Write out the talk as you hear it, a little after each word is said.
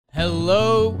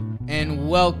Hello and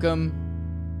welcome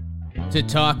to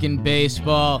Talking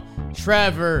Baseball.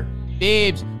 Trevor,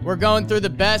 Beebs, we're going through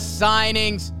the best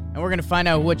signings, and we're going to find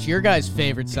out what's your guys'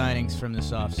 favorite signings from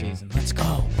this offseason. Let's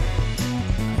go.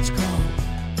 Let's go.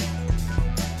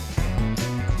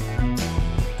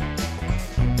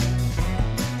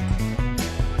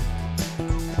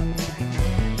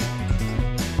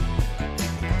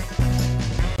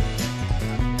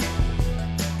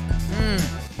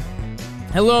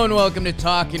 Hello and welcome to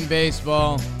Talking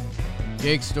Baseball.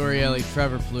 Jake Storielli,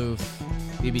 Trevor Plouffe,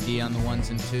 BBD on the ones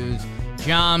and twos.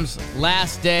 Jom's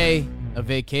last day of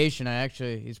vacation.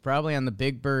 He's probably on the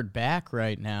Big Bird back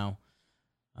right now.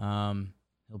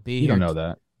 He'll be here. You don't know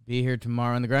that. Be here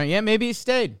tomorrow on the ground. Yeah, maybe he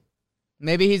stayed.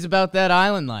 Maybe he's about that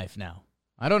island life now.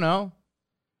 I don't know.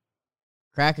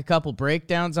 Crack a couple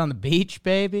breakdowns on the beach,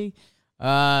 baby.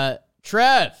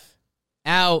 Trev,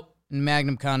 out in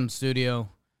Magnum Condom Studio.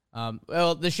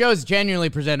 Well, the show is genuinely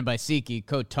presented by SeatGeek.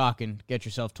 Code TALKIN. Get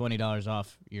yourself $20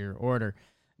 off your order.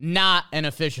 Not an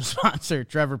official sponsor.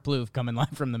 Trevor Plouffe coming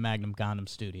live from the Magnum Condom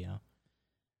Studio.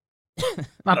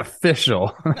 Not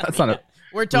official. That's not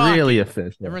We're talking. Really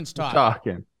official. Everyone's talking.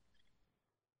 Talking.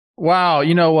 Wow,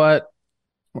 you know what?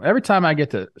 Every time I get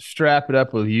to strap it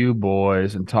up with you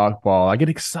boys and talk ball, I get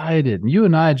excited. And you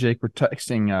and I, Jake, were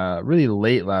texting really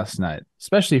late last night,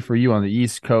 especially for you on the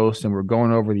East Coast, and we're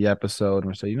going over the episode, and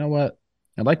we're saying, you know what?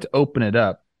 I'd like to open it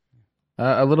up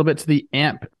a little bit to the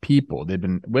AMP people. They've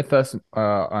been with us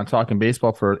on Talking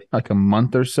Baseball for like a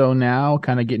month or so now,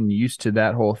 kind of getting used to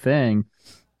that whole thing.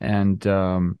 And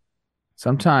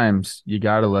sometimes you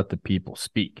got to let the people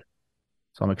speak.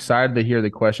 So I'm excited to hear the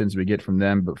questions we get from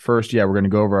them. But first, we're going to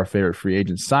go over our favorite free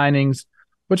agent signings,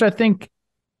 which I don't think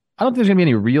there's going to be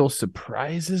any real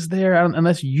surprises there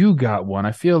unless you got one.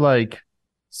 I feel like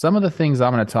some of the things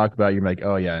I'm going to talk about, you're like,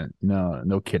 oh, yeah,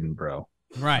 no kidding, bro.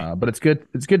 Right. But it's good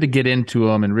to get into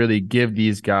them and really give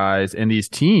these guys and these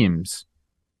teams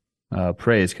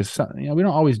praise, because we don't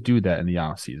always do that in the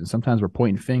offseason. Sometimes we're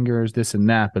pointing fingers, this and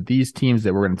that. But these teams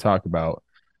that we're going to talk about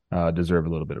deserve a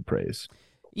little bit of praise.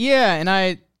 Yeah, and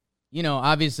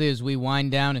obviously as we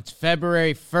wind down, it's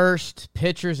February 1st,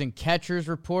 pitchers and catchers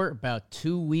report, about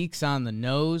 2 weeks on the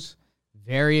nose.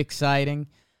 Very exciting.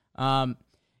 I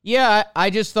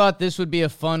just thought this would be a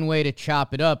fun way to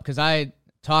chop it up, because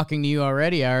talking to you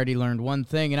already, I already learned one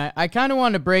thing, and I kind of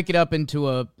wanted to break it up into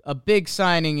a big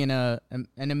signing and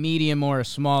a medium or a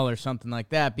small or something like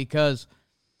that, because,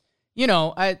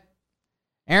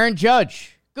 Aaron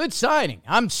Judge, good signing.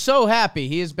 I'm so happy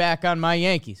he is back on my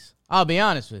Yankees. I'll be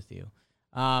honest with you.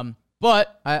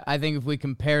 But I think if we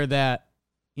compare that,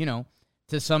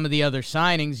 to some of the other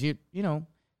signings,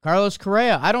 Carlos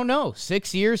Correa, I don't know,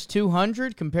 6 years,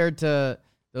 200 compared to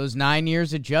those 9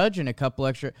 years of Judge and a couple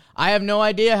extra. I have no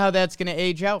idea how that's going to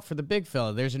age out for the big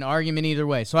fella. There's an argument either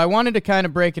way. So I wanted to kind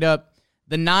of break it up.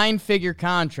 The 9-figure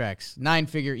contracts,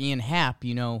 9-figure Ian Happ,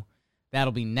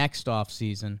 that'll be next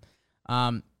offseason.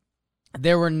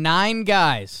 There were 9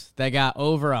 guys that got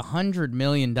over $100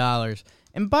 million.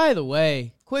 And by the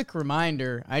way, quick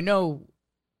reminder, I know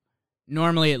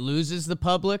normally it loses the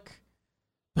public,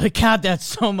 but God, that's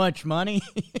so much money.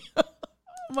 Oh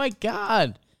my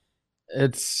God.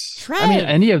 It's Trev.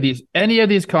 any of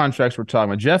these contracts we're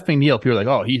talking about. Jeff McNeil, people are like,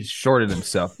 oh, he's shorted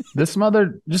himself. This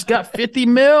mother just got 50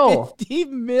 mil. 50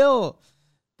 mil.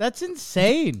 That's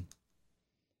insane.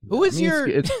 Who is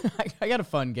I got a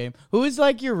fun game. Who is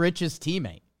like your richest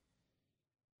teammate?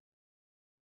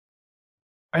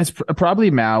 It's probably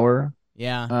Mauer.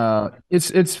 Yeah.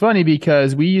 It's funny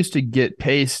because we used to get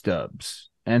pay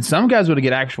stubs, and some guys would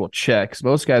get actual checks.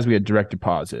 Most guys we had direct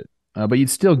deposit, but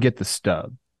you'd still get the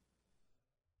stub.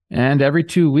 And every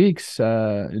 2 weeks,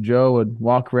 Joe would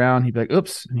walk around. He'd be like,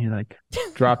 oops. And he'd like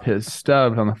drop his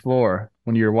stub on the floor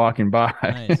when you were walking by.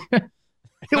 Nice. It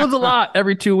was a lot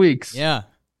every 2 weeks. Yeah.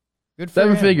 Good for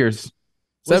Seven him. figures.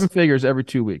 Seven figures every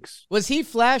 2 weeks. Was he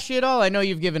flashy at all? I know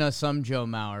you've given us some Joe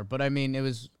Mauer, but I mean, it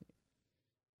was.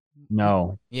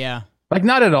 No. Yeah. Like,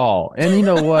 not at all. And you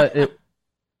know what?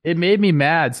 It made me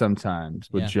mad sometimes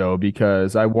with Joe,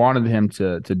 because I wanted him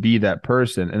to be that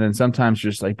person. And then sometimes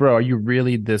just like, bro, are you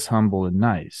really this humble and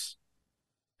nice?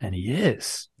 And he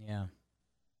is. Yeah.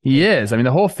 He is. I mean,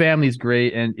 the whole family's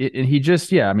great. And he just,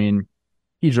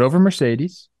 he drove a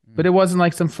Mercedes, but it wasn't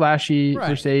like some flashy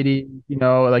Mercedes,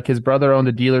 like his brother owned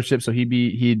a dealership. So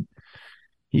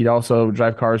he'd also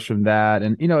drive cars from that.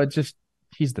 And,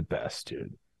 he's the best,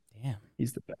 dude. Damn.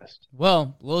 He's the best.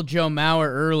 Well, little Joe Mauer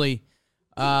early.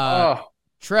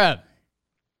 Trev,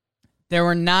 there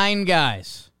were 9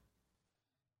 guys.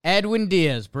 Edwin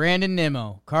Diaz, Brandon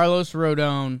Nimmo, Carlos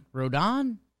Rodon.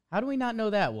 Rodon? How do we not know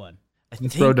that one? I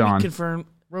It's think Rodon. we confirmed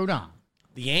Rodon.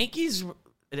 the Yankees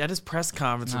at his press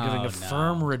conference were giving a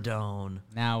firm Rodon.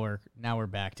 Now we're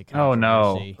back to Oh,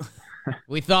 no. controversy.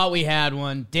 We thought we had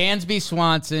one. Dansby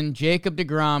Swanson, Jacob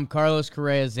deGrom, Carlos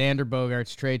Correa, Xander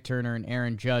Bogaerts, Trey Turner, and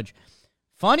Aaron Judge.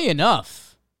 Funny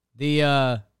enough,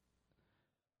 the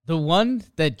one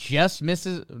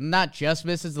that not just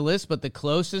misses the list, but the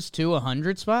closest to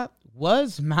 100 spot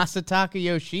was Masataka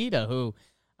Yoshida, who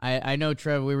I know,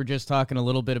 Trev, we were just talking a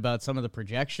little bit about some of the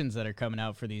projections that are coming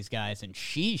out for these guys, and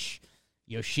sheesh,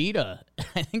 Yoshida,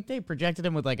 I think they projected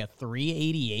him with like a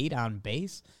 388 on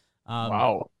base.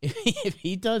 Wow. If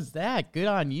he does that, good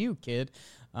on you, kid.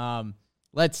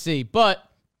 Let's see. But,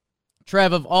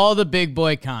 Trev, of all the big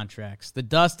boy contracts, the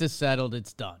dust is settled.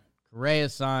 It's done. Correa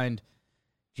signed.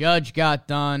 Judge got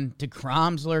done.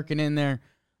 DeGrom's lurking in there.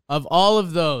 Of all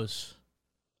of those,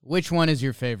 which one is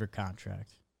your favorite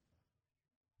contract?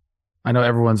 I know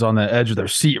everyone's on the edge of their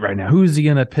seat right now. Who's he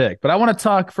going to pick? But I want to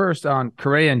talk first on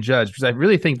Correa and Judge because I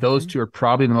really think those two are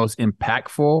probably the most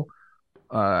impactful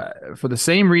for the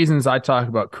same reasons I talk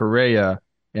about Correa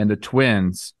and the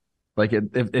Twins. Like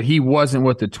if he wasn't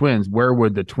with the Twins, where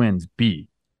would the Twins be?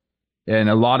 And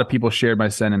a lot of people shared my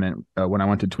sentiment when I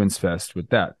went to Twins Fest with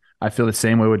that. I feel the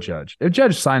same way with Judge. If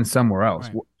Judge signed somewhere else,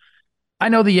 right. I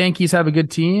know the Yankees have a good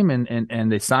team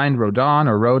and they signed Rodon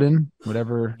or Rodon,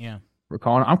 whatever. Yeah.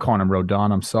 I'm calling him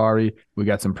Rodon. I'm sorry. We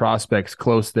got some prospects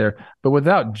close there. But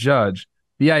without Judge,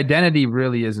 the identity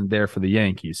really isn't there for the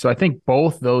Yankees. So I think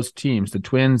both those teams, the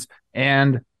Twins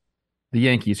and the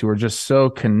Yankees, who are just so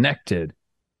connected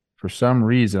for some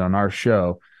reason on our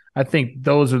show, I think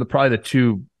those are probably the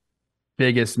two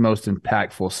biggest, most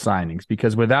impactful signings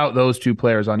because without those two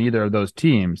players on either of those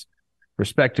teams,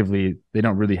 respectively, they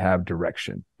don't really have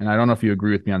direction. And I don't know if you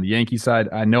agree with me on the Yankee side.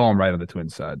 I know I'm right on the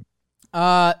Twins side.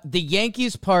 The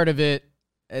Yankees part of it,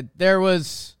 there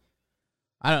was,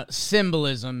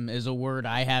 symbolism is a word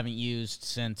I haven't used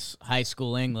since high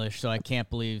school English, so I can't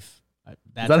believe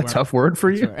that's Is that a tough word for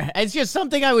you? It's just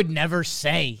something I would never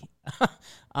say.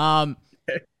 And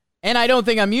I don't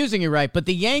think I'm using it right, but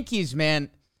the Yankees, man,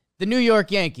 the New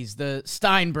York Yankees, the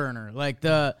Steinbrenner, like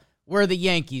we're the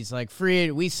Yankees, like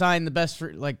free, we signed the best,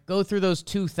 go through those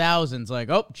 2000s, like,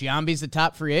 oh, Giambi's the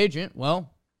top free agent. Well,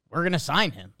 we're going to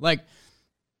sign him. Like,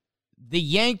 the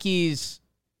Yankees,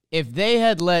 if they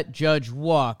had let Judge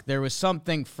walk, there was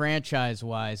something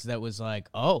franchise-wise that was like,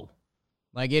 oh,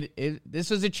 like this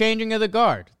was a changing of the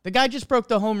guard. The guy just broke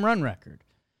the home run record.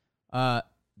 That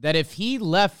if he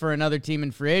left for another team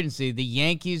in free agency, the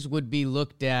Yankees would be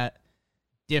looked at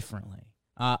differently.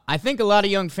 I think a lot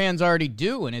of young fans already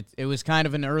do, and it was kind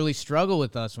of an early struggle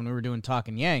with us when we were doing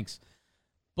Talking Yanks.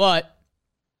 But,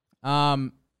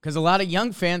 because a lot of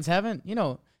young fans haven't,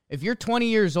 if you're 20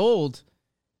 years old,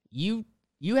 you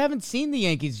haven't seen the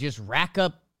Yankees just rack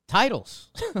up titles.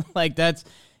 Like that's,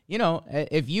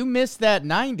 if you missed that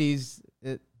 90s,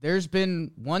 there's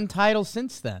been one title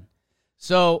since then.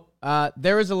 So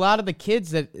there was a lot of the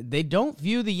kids that they don't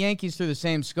view the Yankees through the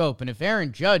same scope. And if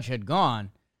Aaron Judge had gone,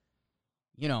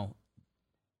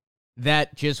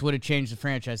 that just would have changed the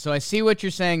franchise. So I see what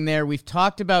you're saying there. We've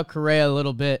talked about Correa a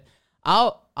little bit.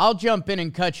 I'll jump in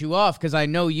and cut you off because I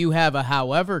know you have a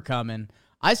however coming.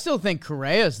 I still think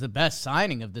Correa is the best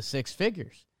signing of the six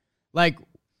figures. Like,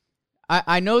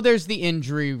 I know there's the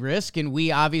injury risk, and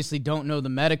we obviously don't know the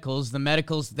medicals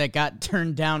that got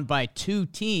turned down by two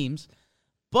teams,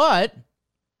 but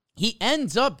he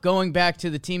ends up going back to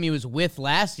the team he was with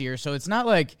last year, so it's not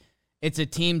like it's a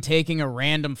team taking a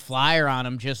random flyer on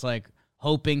him just like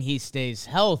hoping he stays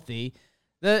healthy.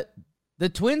 The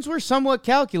Twins were somewhat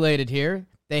calculated here.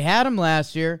 They had him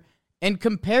last year, and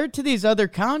compared to these other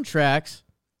contracts,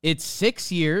 it's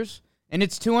 6 years and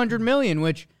it's $200 million,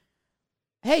 which,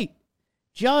 hey,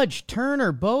 Judge,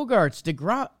 Turner, Bogaerts,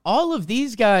 DeGrom, all of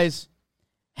these guys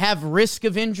have risk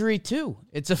of injury too.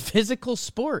 It's a physical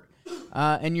sport,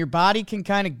 and your body can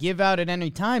kind of give out at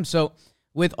any time. So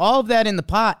with all of that in the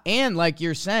pot, and like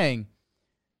you're saying,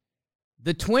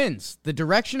 the Twins, the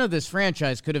direction of this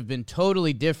franchise could have been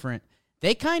totally different.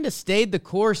 They kind of stayed the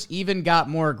course, even got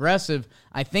more aggressive.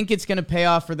 I think it's going to pay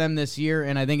off for them this year,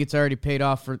 and I think it's already paid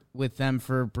off with them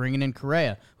for bringing in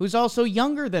Correa, who's also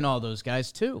younger than all those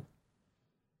guys too.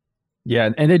 Yeah,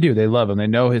 and they do. They love him. They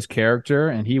know his character,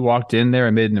 and he walked in there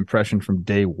and made an impression from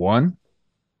day one,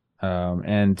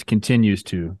 and continues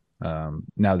to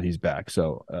now that he's back.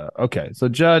 So, okay. So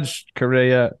Judge,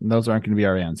 Correa, those aren't going to be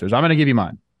our answers. I'm going to give you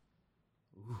mine.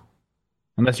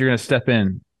 Unless you're going to step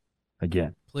in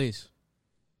again. Please.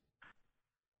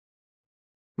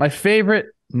 My favorite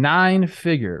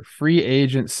 9-figure free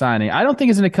agent signing. I don't think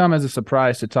it's going to come as a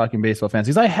surprise to Talking Baseball fans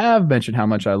because I have mentioned how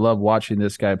much I love watching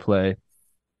this guy play.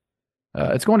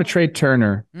 It's going to Trey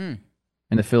Turner in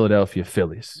the Philadelphia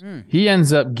Phillies. He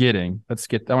ends up getting, I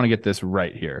want to get this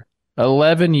right here,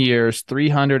 11 years,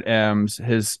 300 M's.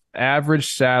 His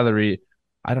average salary,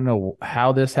 I don't know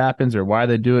how this happens or why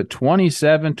they do it,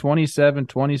 27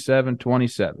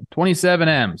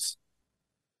 M's.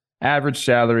 Average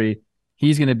salary.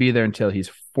 He's going to be there until he's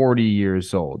 40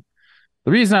 years old.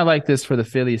 The reason I like this for the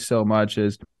Phillies so much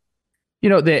is,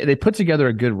 they put together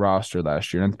a good roster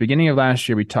last year. And at the beginning of last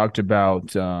year, we talked about,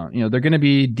 they're going to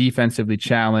be defensively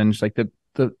challenged. Like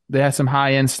they have some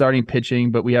high-end starting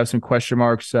pitching, but we have some question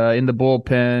marks in the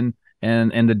bullpen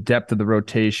and the depth of the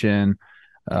rotation.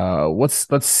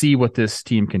 Let's see what this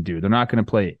team can do. They're not going to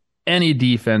play any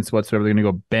defense whatsoever. They're going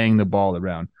to go bang the ball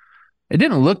around. It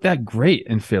didn't look that great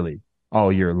in Philly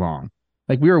all year long.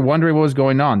 Like we were wondering what was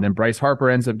going on. Then Bryce Harper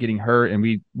ends up getting hurt, and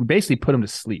we basically put him to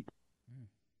sleep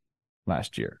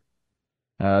last year.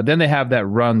 Then they have that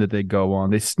run that they go on.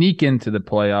 They sneak into the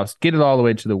playoffs, get it all the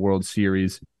way to the World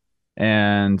Series,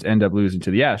 and end up losing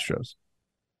to the Astros.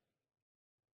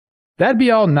 That'd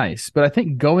be all nice, but I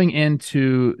think going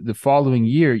into the following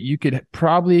year, you could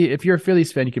probably, if you're a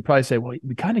Phillies fan, you could probably say, well,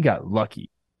 we kind of got lucky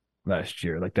last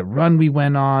year. Like the run we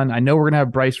went on. I know we're going to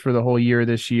have Bryce for the whole year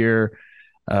this year.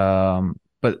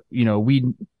 But there's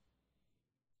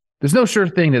no sure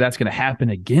thing that that's going to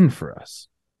happen again for us.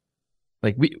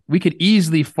 Like we could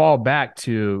easily fall back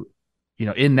to,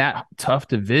 in that tough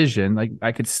division. Like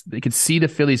they could see the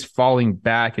Phillies falling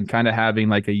back and kind of having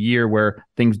like a year where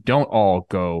things don't all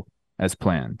go as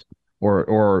planned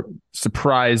or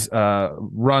surprise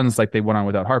runs like they went on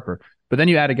without Harper. But then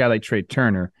you add a guy like Trey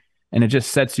Turner and it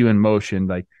just sets you in motion.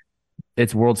 Like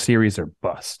it's World Series or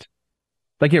bust.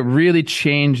 Like it really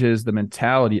changes the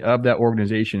mentality of that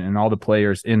organization and all the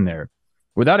players in there.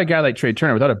 Without a guy like Trey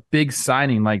Turner, without a big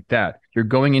signing like that, you're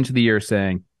going into the year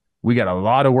saying, we got a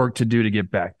lot of work to do to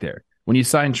get back there. When you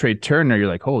sign Trey Turner, you're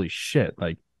like, holy shit,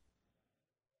 like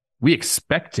we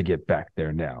expect to get back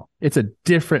there now. It's a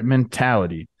different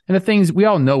mentality. And the things, we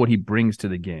all know what he brings to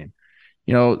the game.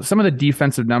 Some of the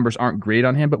defensive numbers aren't great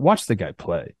on him, but watch the guy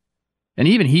play. And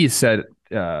even he said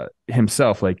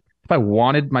himself, like, if I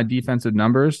wanted my defensive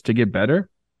numbers to get better,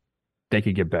 they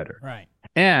could get better. Right.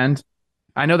 And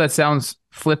I know that sounds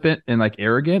flippant and like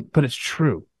arrogant, but it's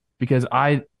true because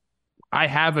I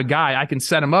have a guy I can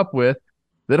set him up with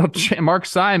that'll Mark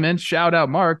Simon, shout out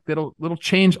Mark, that'll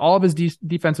change all of his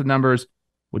defensive numbers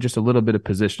with just a little bit of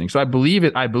positioning. So I believe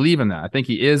it. I believe in that. I think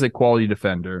he is a quality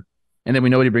defender. And then we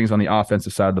know what he brings on the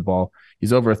offensive side of the ball.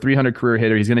 He's over a 300 career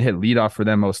hitter. He's going to hit leadoff for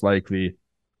them most likely.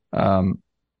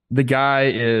 The guy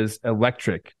is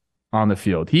electric on the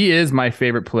field. He is my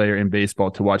favorite player in baseball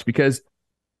to watch because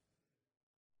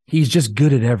he's just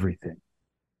good at everything.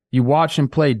 You watch him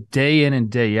play day in and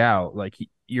day out, like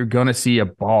you're going to see a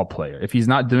ball player. If he's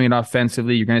not doing it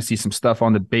offensively, you're going to see some stuff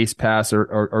on the base pass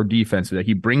or defensively.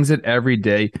 He brings it every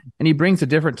day, and he brings a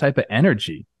different type of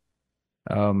energy.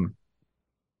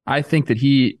 I think that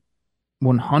he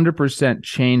 100%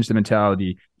 changed the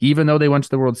mentality, even though they went to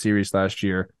the World Series last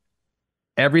year.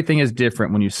 Everything is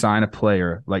different when you sign a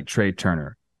player like Trey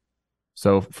Turner.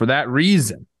 So for that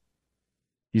reason,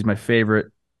 he's my favorite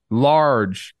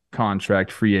large contract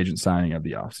free agent signing of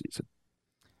the offseason.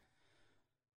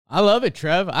 I love it,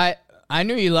 Trev. I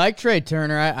knew you liked Trey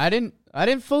Turner. I didn't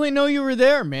fully know you were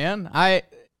there, man.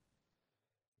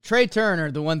 Trey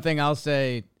Turner, the one thing I'll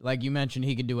say, like you mentioned,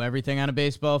 he can do everything on a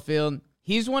baseball field.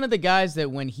 He's one of the guys that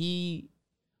when he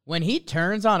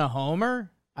turns on a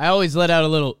homer, I always let out a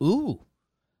little ooh.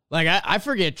 Like I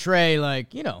forget Trey,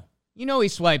 like, he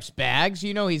swipes bags,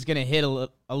 he's going to hit a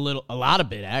lot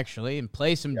of it actually and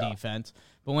play some defense.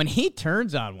 But when he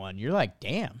turns on one, you're like,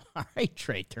 damn, all right,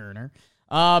 Trey Turner.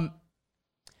 I'm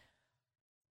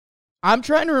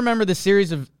trying to remember the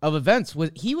series of events.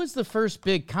 He was the first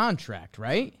big contract,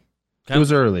 right? It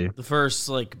was early. The first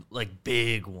like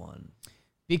big one.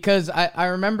 Because I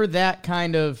remember that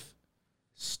kind of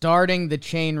starting the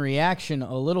chain reaction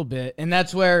a little bit, and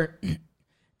that's where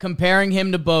comparing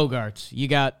him to Bogaerts, you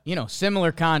got,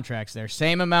 similar contracts there,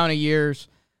 same amount of years.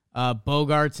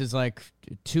 Bogaerts is like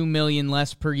 $2 million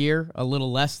less per year, a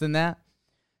little less than that.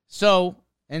 So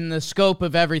in the scope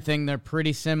of everything, they're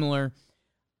pretty similar.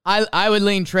 I would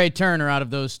lean Trey Turner out of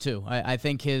those two. I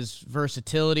think his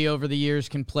versatility over the years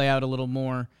can play out a little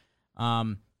more.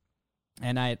 And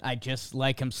I just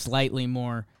like him slightly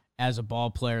more as a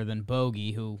ball player than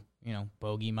Bogey, who,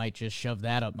 Bogey might just shove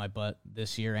that up my butt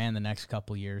this year and the next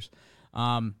couple years.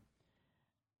 And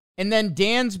then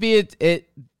Dansby,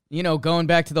 going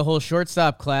back to the whole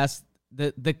shortstop class,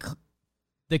 the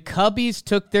Cubbies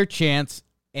took their chance,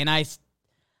 and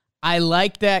I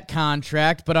like that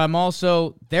contract, but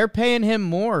they're paying him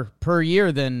more per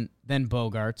year than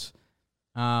Bogarts.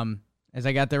 As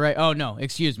I got that right. Oh no,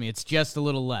 excuse me. It's just a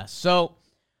little less. So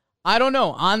I don't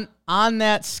know. On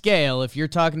that scale, if you're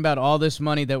talking about all this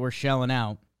money that we're shelling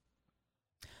out,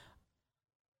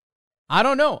 I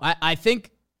don't know. I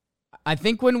think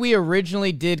when we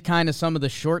originally did kind of some of the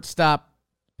shortstop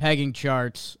pegging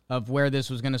charts of where this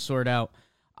was going to sort out,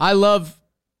 I love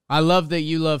that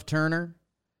you love Turner.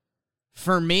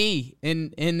 For me,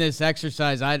 in this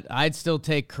exercise, I'd still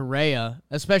take Correa,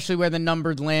 especially where the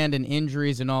numbers land and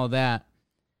injuries and all that.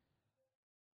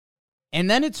 And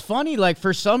then it's funny, like,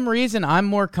 for some reason, I'm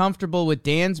more comfortable with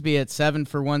Dansby at 7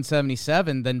 for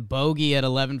 177 than Bogey at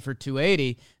 11 for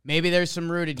 280. Maybe there's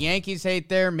some rooted Yankees hate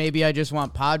there. Maybe I just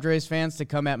want Padres fans to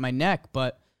come at my neck,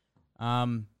 but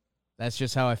that's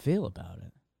just how I feel about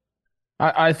it.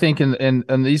 I think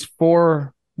in these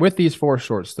four, with these four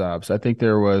shortstops, I think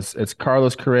it's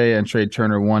Carlos Correa and Trey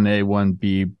Turner, 1A,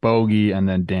 1B, Bogey, and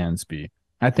then Dansby.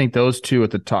 I think those two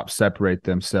at the top separate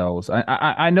themselves.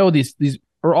 I know these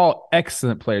are all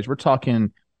excellent players. We're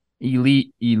talking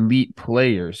elite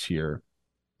players here.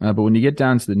 But when you get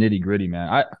down to the nitty gritty,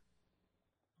 man,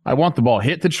 I want the ball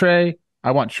hit to Trey.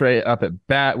 I want Trey up at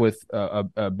bat with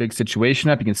a big situation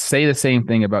up. You can say the same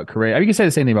thing about Correa. You can say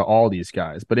the same thing about all these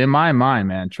guys. But in my mind,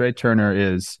 man, Trey Turner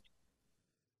is –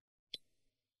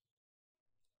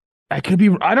 I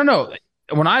don't know.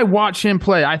 When I watch him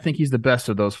play, I think he's the best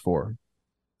of those four.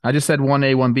 I just said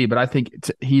 1A, 1B, but I think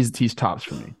he's tops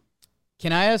for me.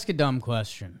 Can I ask a dumb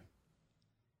question?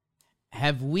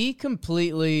 Have we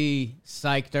completely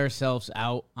psyched ourselves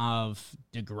out of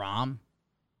DeGrom?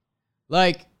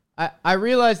 Like, I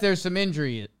realize there's some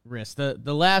injury risk. The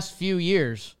last few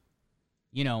years,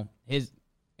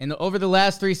 over the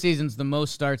last 3 seasons, the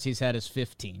most starts he's had is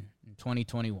 15 in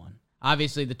 2021.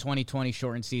 Obviously, the 2020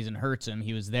 shortened season hurts him.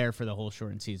 He was there for the whole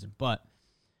shortened season. But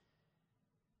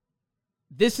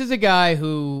this is a guy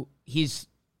who he's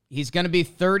going to be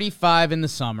 35 in the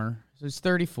summer. So he's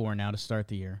 34 now to start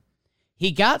the year.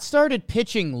 He got started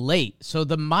pitching late, so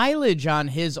the mileage on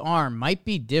his arm might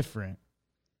be different.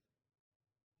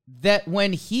 That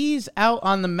when he's out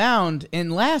on the mound,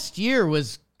 and last year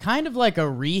was kind of like a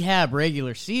rehab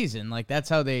regular season. Like, that's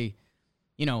how they,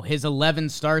 his 11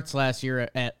 starts last year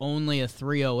at only a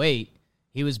 3.08.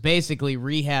 He was basically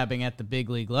rehabbing at the big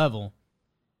league level.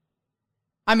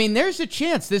 I mean, there's a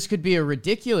chance this could be a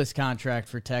ridiculous contract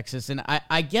for Texas, and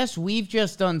I guess we've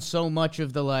just done so much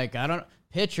of the,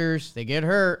 pitchers, they get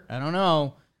hurt, I don't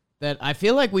know, that I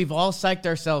feel like we've all psyched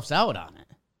ourselves out on it.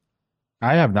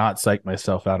 I have not psyched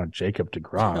myself out on Jacob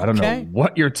deGrom. Okay. I don't know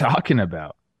what you're talking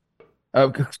about.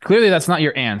 Clearly, that's not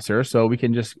your answer, so we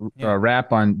can just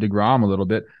wrap on deGrom a little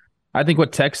bit. I think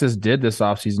what Texas did this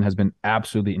offseason has been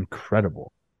absolutely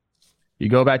incredible. You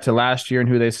go back to last year and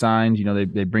who they signed.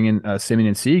 They bring in Semien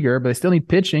and Seager, but they still need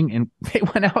pitching, and they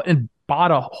went out and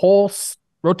bought a whole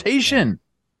rotation.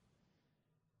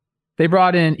 They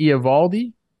brought in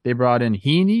Eovaldi, they brought in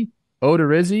Heaney,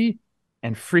 Odorizzi,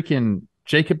 and freaking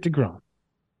Jacob deGrom.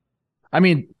 I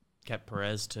mean, kept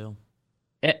Perez too,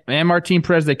 and Martin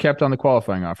Perez. They kept on the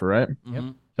qualifying offer, right? Yep.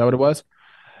 Is that what it was?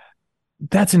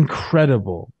 That's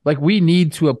incredible. Like, we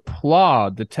need to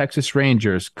applaud the Texas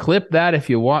Rangers. Clip that if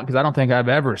you want, because I don't think I've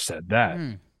ever said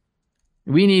that.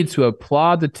 We need to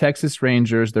applaud the Texas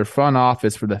Rangers, their front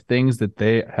office, for the things that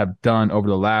they have done over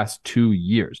the last 2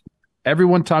 years.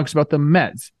 Everyone talks about the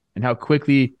Mets and how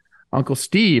quickly Uncle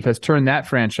Steve has turned that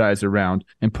franchise around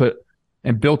and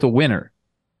built a winner.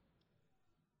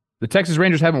 The Texas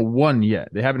Rangers haven't won yet.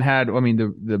 They haven't had,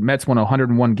 the Mets won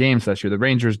 101 games last year. The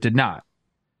Rangers did not.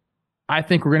 I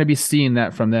think we're going to be seeing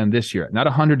that from them this year. Not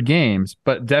 100 games,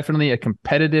 but definitely a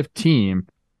competitive team.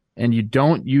 And you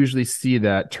don't usually see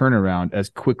that turnaround as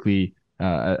quickly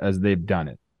as they've done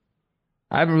it.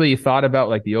 I haven't really thought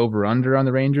about the over-under on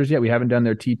the Rangers yet. We haven't done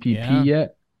their TPP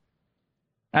yet.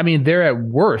 I mean, they're at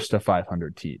worst a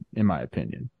 500 team, in my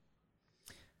opinion.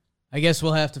 I guess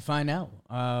we'll have to find out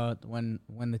when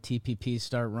the TPPs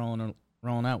start rolling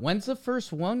out. When's the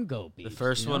first one go? The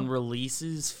first one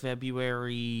releases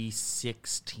February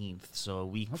 16th, so a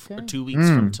week or 2 weeks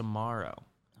from tomorrow.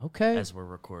 Okay, as we're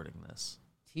recording this,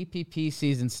 TPP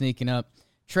season sneaking up.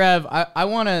 Trev, I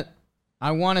want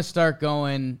to start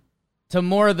going to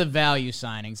more of the value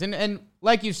signings, and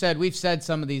like you said, we've said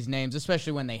some of these names,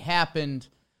 especially when they happened.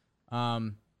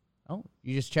 You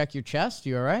just check your chest.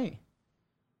 You all right?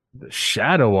 The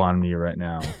shadow on me right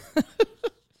now.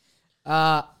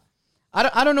 I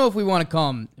don't know if we want to call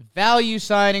them value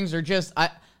signings or just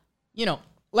you know,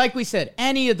 like we said,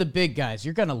 any of the big guys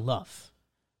you're gonna love.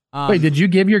 Wait, did you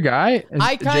give your guy?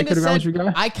 I kind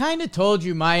of told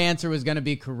you my answer was gonna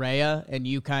be Correa, and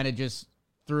you kind of just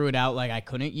threw it out like I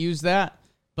couldn't use that.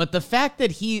 But the fact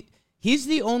that he's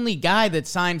the only guy that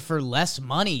signed for less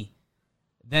money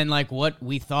than like what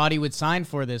we thought he would sign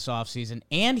for this offseason,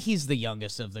 and he's the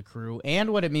youngest of the crew,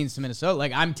 and what it means to Minnesota,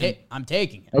 like I'm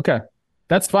taking it. Okay.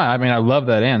 That's fine. I mean, I love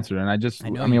that answer, and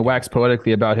I wax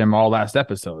poetically about him all last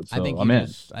episode, so I'm in.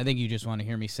 I think you just want to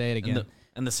hear me say it again.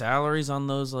 And the salaries on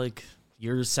those like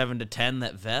years 7 to 10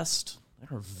 that vest,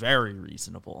 they're very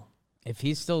reasonable. If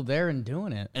he's still there and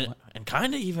doing it. And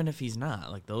kind of even if he's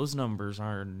not, like those numbers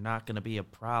are not going to be a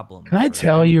problem. Can I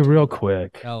tell you real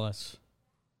quick? Tell us.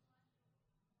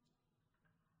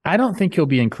 I don't think he'll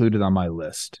be included on my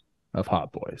list of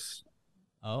hot boys.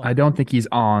 Oh. I don't think he's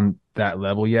on that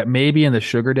level yet. Maybe in the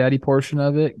sugar daddy portion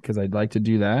of it, because I'd like to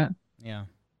do that. Yeah.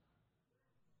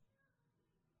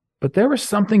 But there was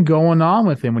something going on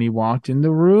with him when he walked in the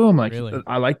room. Like, really?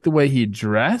 I liked the way he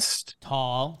dressed.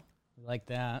 Tall, like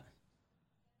that.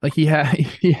 Like he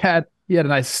had a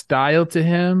nice style to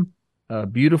him. A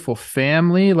beautiful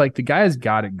family. Like the guy's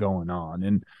got it going on,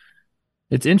 and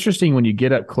it's interesting when you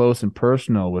get up close and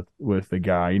personal with the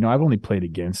guy. You know, I've only played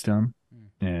against him.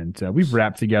 And we've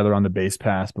rapped together on the base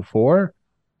pass before.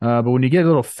 But when you get a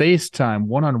little FaceTime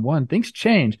one-on-one, things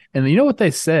change. And you know what they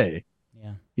say?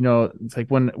 Yeah. You know, it's like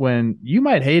when you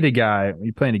might hate a guy when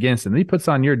you're playing against him, and he puts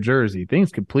on your jersey,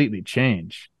 things completely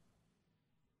change.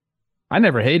 I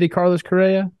never hated Carlos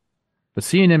Correa, but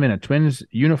seeing him in a Twins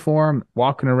uniform,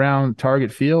 walking around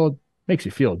Target Field, makes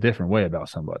you feel a different way about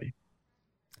somebody.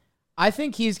 I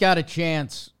think he's got a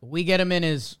chance. We get him in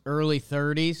his early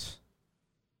 30s.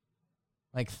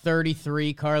 Like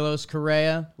 33, Carlos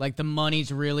Correa. Like the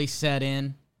money's really set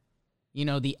in. You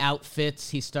know, the outfits,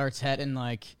 he starts heading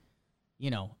like,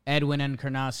 you know, Edwin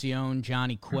Encarnacion,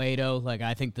 Johnny Cueto. Like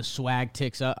I think the swag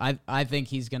ticks up. I think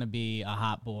he's going to be a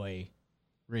hot boy,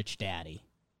 rich daddy.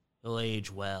 He'll age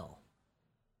well.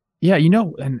 Yeah, you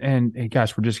know, and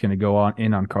gosh, we're just going to go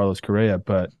on Carlos Correa,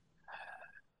 but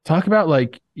talk about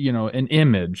like, you know, an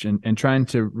image and trying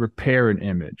to repair an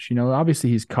image. You know,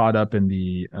 obviously he's caught up in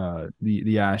the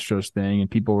Astros thing, and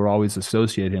people will always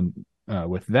associate him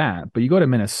with that. But you go to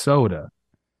Minnesota,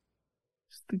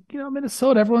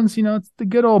 Minnesota, everyone's, you know, it's the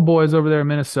good old boys over there in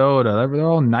Minnesota. They're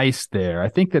all nice there. I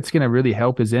think that's going to really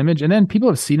help his image. And then people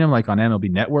have seen him like on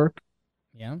MLB Network.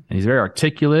 Yeah. And he's very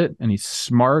articulate and he's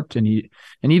smart. And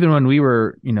even when we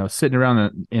were, you know, sitting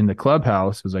around in the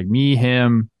clubhouse, it was like me,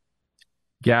 him,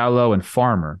 Gallo, and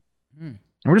Farmer.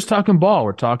 And we're just talking ball.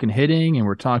 We're talking hitting, and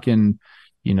we're talking,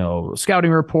 you know,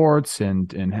 scouting reports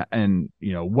and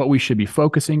you know, what we should be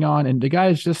focusing on. And the guy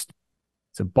is just,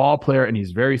 it's a ball player, and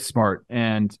he's very smart.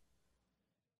 And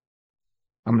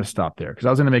I'm going to stop there because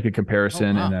I was going to make a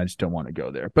comparison, and I just don't want to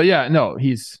go there. But yeah, no,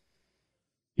 he's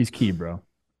key, bro.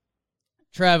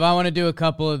 Trev, I want to do a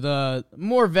couple of the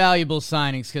more valuable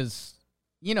signings because,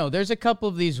 you know, there's a couple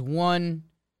of these 1-2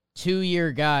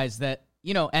 year guys that,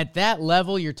 you know, at that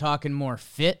level, you're talking more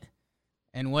fit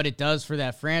and what it does for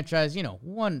that franchise. You know,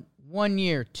 one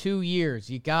year, 2 years,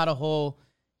 you got a hole,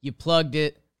 you plugged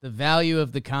it, the value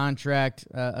of the contract.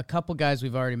 A couple guys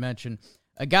we've already mentioned.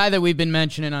 A guy that we've been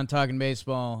mentioning on Talking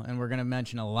Baseball, and we're going to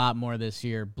mention a lot more this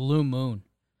year, Blue Moon.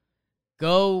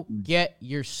 Go get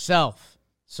yourself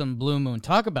some Blue Moon.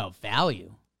 Talk about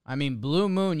value. I mean, Blue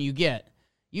Moon, you get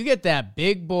that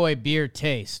big boy beer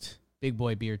taste. Big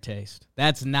boy beer taste.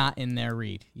 That's not in their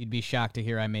read. You'd be shocked to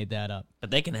hear I made that up.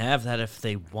 But they can have that if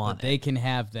they want. They can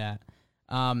have that.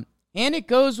 And it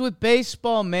goes with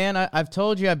baseball, man. I've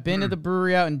told you, I've been to the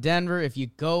brewery out in Denver. If you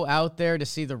go out there to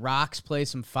see the Rocks play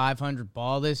some 500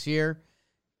 ball this year,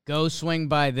 go swing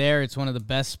by there. It's one of the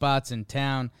best spots in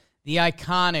town. The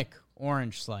iconic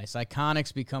orange slice.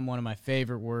 Iconic's become one of my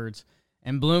favorite words.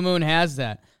 And Blue Moon has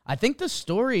that. I think the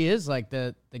story is like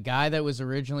the guy that was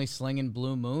originally slinging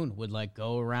Blue Moon would like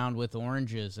go around with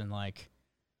oranges and like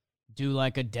do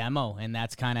like a demo, and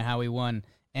that's kind of how he won.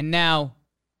 And now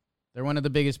they're one of the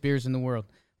biggest beers in the world.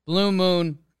 Blue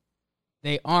Moon,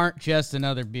 they aren't just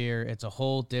another beer. It's a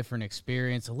whole different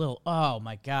experience. A little, oh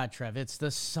my God, Trev, it's the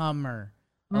summer.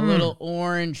 A little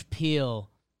orange peel.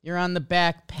 You're on the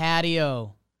back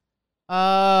patio.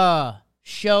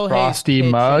 Shohei's frosty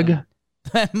pitching. Mug.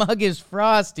 That mug is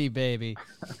frosty, baby.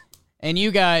 And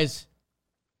you guys,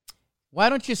 why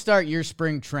don't you start your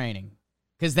spring training?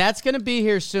 Because that's going to be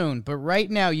here soon. But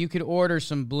right now, you could order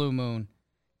some Blue Moon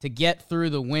to get through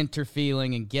the winter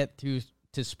feeling and get through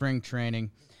to spring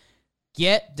training.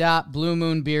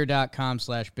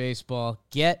 Get.bluemoonbeer.com/baseball.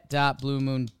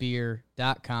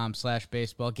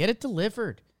 Get.bluemoonbeer.com/baseball. Get it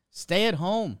delivered. Stay at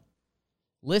home.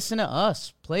 Listen to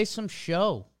us. Play some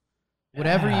show.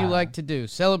 Whatever you like to do.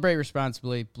 Celebrate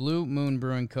responsibly. Blue Moon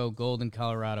Brewing Co. Golden,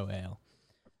 Colorado Ale.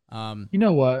 You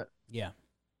know what? Yeah.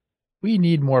 We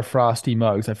need more Frosty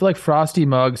mugs. I feel like Frosty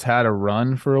mugs had a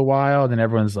run for a while. Then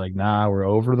everyone's like, nah, we're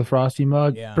over the Frosty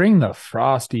mug. Yeah. Bring the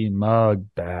Frosty mug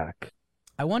back.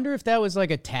 I wonder if that was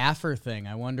like a Taffer thing.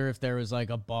 I wonder if there was like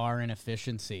a bar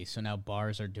inefficiency. So now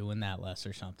bars are doing that less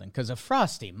or something. Because a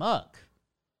Frosty mug.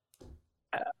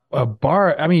 A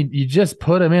bar, I mean, you just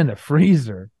put them in the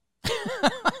freezer.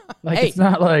 Like, hey, it's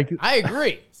not like. I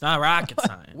agree. It's not rocket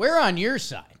science. We're on your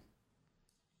side.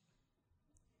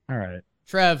 All right.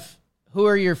 Trev, who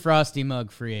are your Frosty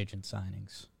mug free agent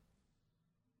signings?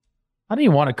 I don't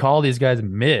even want to call these guys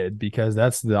mid because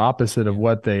that's the opposite of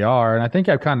what they are. And I think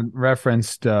I've kind of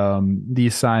referenced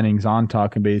these signings on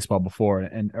Talking Baseball before,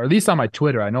 and or at least on my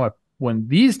Twitter. I know when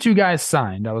these two guys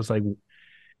signed, I was like,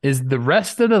 is the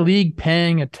rest of the league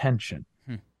paying attention?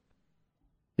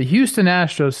 The Houston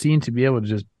Astros seem to be able to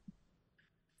just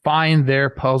find their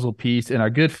puzzle piece. And our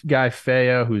good guy,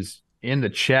 Feo, who's in the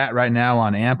chat right now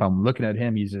on AMP, I'm looking at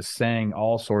him. He's just saying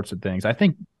all sorts of things. I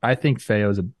think Feo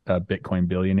is a Bitcoin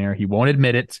billionaire. He won't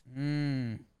admit it.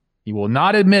 He will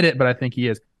not admit it, but I think he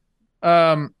is.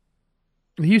 The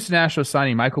Houston Astros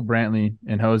signing Michael Brantley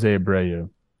and Jose Abreu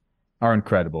are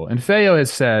incredible. And Feo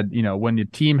has said, when your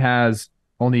team has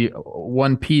only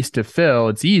one piece to fill,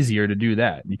 it's easier to do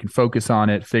that. You can focus on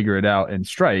it, figure it out, and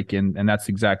strike. And that's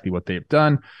exactly what they've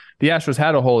done. The Astros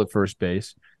had a hole at first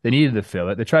base. They needed to fill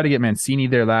it. They tried to get Mancini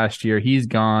there last year. He's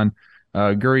gone.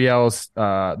 Gurriel's,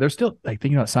 they're still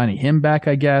thinking about signing him back,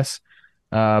 I guess.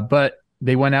 But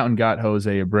they went out and got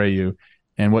Jose Abreu.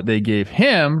 And what they gave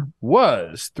him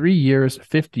was 3 years,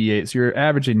 58. So you're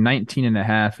averaging 19 and a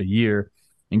half a year.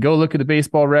 And go look at the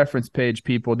Baseball Reference page,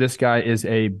 people. This guy is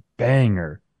a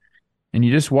banger. And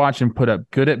you just watch him put up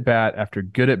good at bat after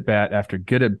good at bat after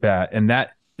good at bat. And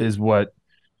that is what,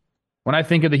 when I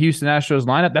think of the Houston Astros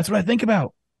lineup, that's what I think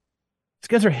about. These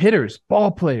guys are hitters,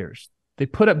 ball players. They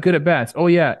put up good at bats. Oh,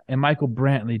 yeah, and Michael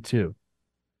Brantley, too.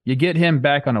 You get him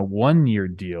back on a 1-year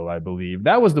deal, I believe.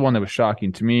 That was the one that was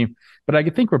shocking to me. But I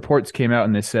think reports came out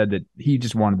and they said that he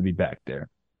just wanted to be back there.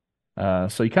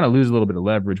 So you kind of lose a little bit of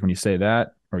leverage when you say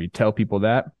that, or you tell people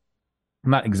that.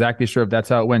 I'm not exactly sure if that's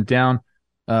how it went down.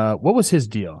 What was his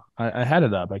deal? I had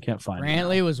it up. I can't find it.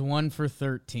 Brantley was 1 for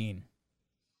 13.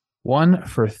 1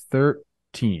 for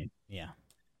 13. Yeah.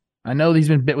 I know he's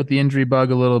been bit with the injury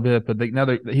bug a little bit, but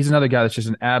he's another guy that's just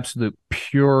an absolute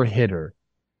pure hitter.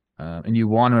 And you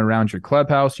want him around your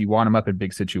clubhouse. You want him up in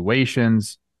big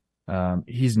situations.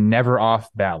 He's never off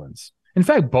balance. In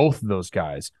fact, both of those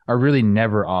guys are really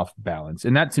never off balance.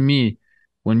 And that, to me,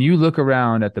 when you look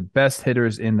around at the best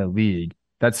hitters in the league,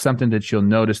 that's something that you'll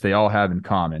notice they all have in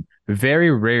common. Very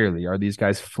rarely are these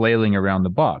guys flailing around the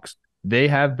box. They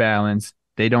have balance.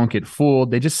 They don't get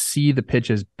fooled. They just see the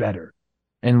pitches better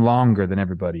and longer than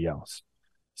everybody else.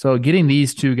 So getting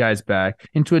these two guys back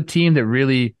into a team that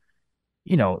really,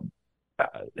 they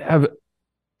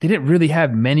didn't really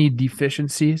have many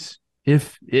deficiencies,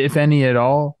 if any at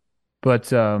all.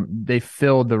 But they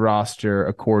filled the roster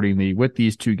accordingly with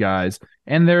these two guys,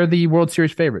 and they're the World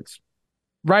Series favorites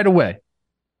right away.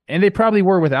 And they probably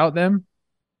were without them,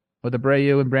 with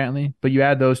Abreu and Brantley. But you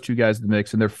add those two guys to the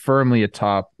mix, and they're firmly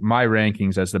atop my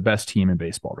rankings as the best team in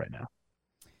baseball right now.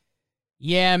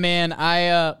 Yeah, man.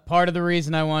 Part of the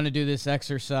reason I want to do this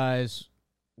exercise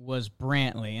was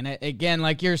Brantley, and again,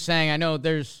 like you're saying, I know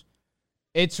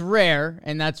it's rare,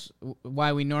 and that's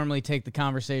why we normally take the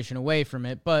conversation away from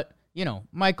it, but.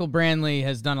 Michael Brantley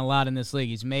has done a lot in this league.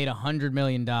 He's made $100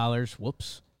 million.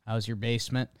 Whoops. How's your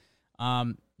basement?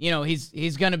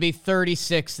 He's going to be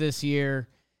 36 this year.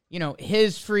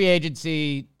 His free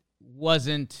agency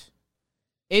wasn't,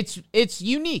 it's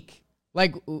unique.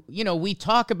 Like, we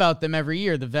talk about them every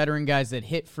year, the veteran guys that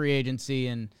hit free agency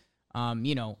and,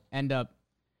 end up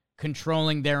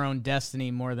controlling their own destiny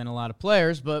more than a lot of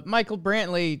players. But Michael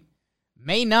Brantley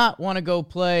may not want to go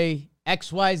play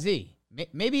XYZ.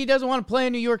 Maybe he doesn't want to play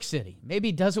in New York City. Maybe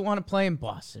he doesn't want to play in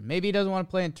Boston. Maybe he doesn't want to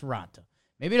play in Toronto.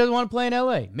 Maybe he doesn't want to play in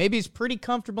LA. Maybe he's pretty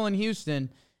comfortable in Houston,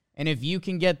 and if you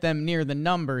can get them near the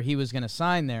number, he was going to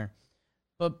sign there.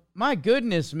 But my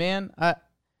goodness, man,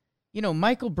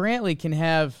 Michael Brantley can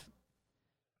have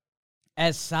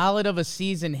as solid of a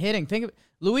season hitting. Think of it.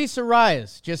 Luis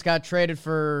Arias just got traded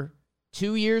for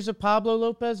 2 years of Pablo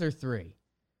Lopez or 3?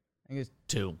 I think it's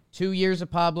 2. 2 years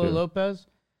of Pablo Lopez.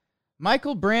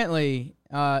 Michael Brantley,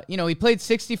 he played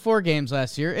 64 games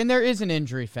last year, and there is an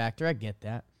injury factor. I get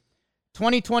that.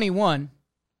 2021,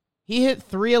 he hit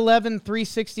 311,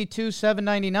 362,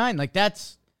 799. Like,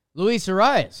 that's Luis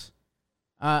Arias.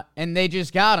 And they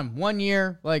just got him 1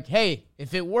 year. Like, hey,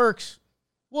 if it works,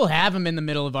 we'll have him in the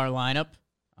middle of our lineup,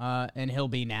 and he'll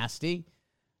be nasty.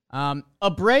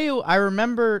 Abreu, I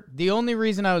remember the only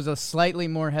reason I was a slightly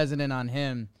more hesitant on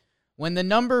him, when the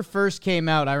number first came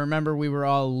out, I remember we were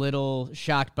all a little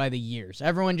shocked by the years.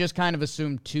 Everyone just kind of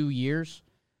assumed 2 years.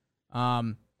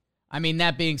 I mean,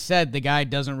 that being said, the guy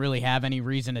doesn't really have any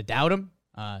reason to doubt him.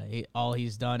 All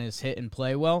he's done is hit and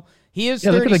play well. He is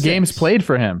 36. Look at the games played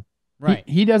for him. Right.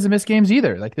 He doesn't miss games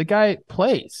either. Like, the guy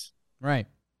plays. Right.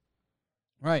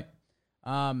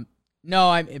 No,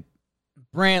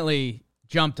 Brantley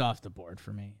jumped off the board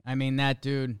for me. I mean, that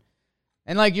dude,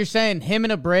 and like you're saying, him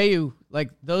and Abreu, like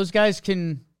those guys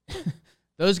could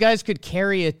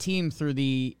carry a team through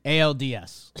the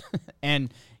ALDS,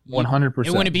 and 100%.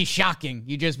 It wouldn't be shocking.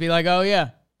 You'd just be like, oh yeah,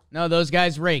 no, those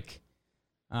guys rake.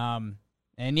 And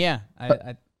yeah,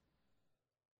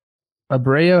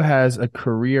 Abreu has a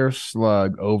career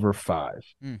slug over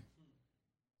 5.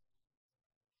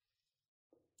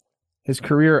 His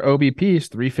career OBP is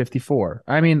 354.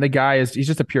 I mean, the guy he's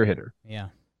just a pure hitter. Yeah.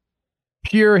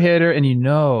 Pure hitter, and you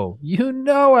know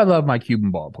I love my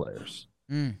Cuban ball players.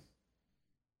 I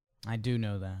do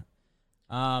know that.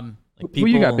 Who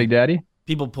you got, Big Daddy?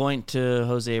 People point to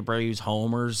Jose Abreu's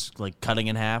homers like cutting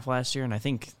in half last year, and I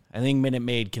think Minute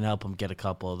Maid can help him get a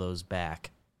couple of those back.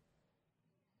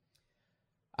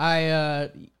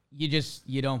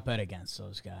 You don't bet against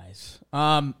those guys.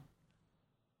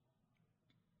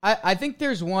 I think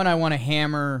there's one I want to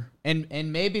hammer,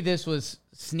 and maybe this was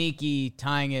sneaky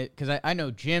tying it, because I know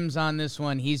Jim's on this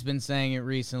one. He's been saying it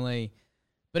recently.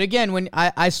 But again, when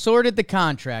I sorted the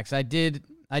contracts, I did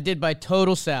by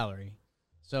total salary.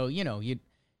 So, you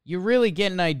really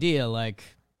get an idea, like,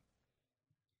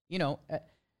 could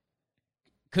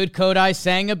Kodai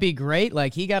Senga be great?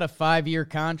 Like, he got a 5-year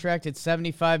contract at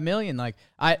 $75 million. Like,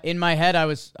 in my head, I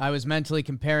was mentally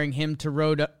comparing him to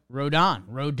Rodon.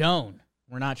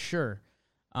 We're not sure.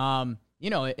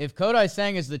 If Kodai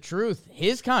Senga is the truth,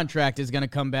 his contract is going to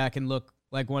come back and look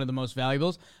like one of the most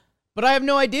valuables. But I have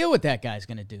no idea what that guy's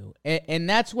going to do. And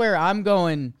that's where I'm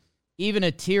going even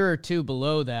a tier or two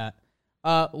below that.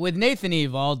 With Nathan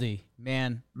Eovaldi,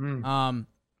 man.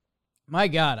 My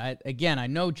God, I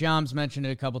know Joms mentioned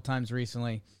it a couple times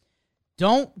recently.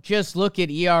 Don't just look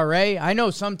at ERA. I know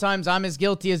sometimes I'm as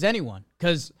guilty as anyone,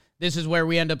 because this is where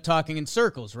we end up talking in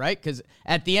circles, right? Because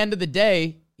at the end of the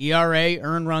day, ERA,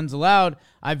 earned runs allowed,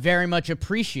 I very much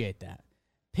appreciate that.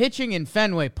 Pitching in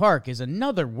Fenway Park is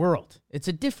another world. It's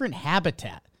a different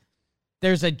habitat.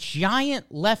 There's a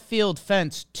giant left field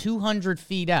fence 200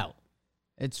 feet out.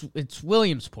 It's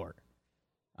Williamsport.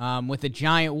 With a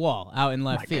giant wall out in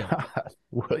left field. God.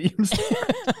 Williams.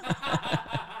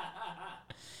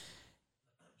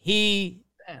 In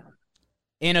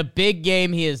a big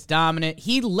game, he is dominant.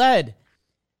 He led.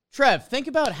 Trev, think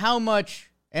about how much,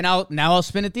 and I'll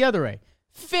spin it the other way.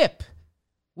 FIP.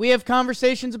 We have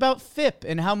conversations about FIP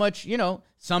and how much,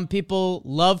 some people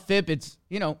love FIP. It's,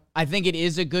 I think it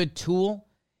is a good tool.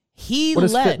 What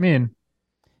does FIP mean?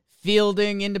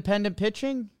 Fielding independent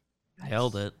pitching.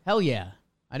 Held it. Hell yeah.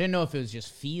 I didn't know if it was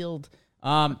just field.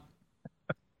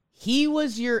 He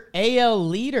was your AL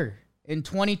leader in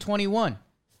 2021.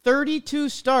 32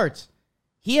 starts.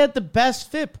 He had the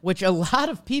best FIP, which a lot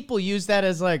of people use that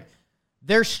as like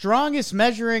their strongest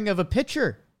measuring of a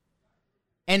pitcher.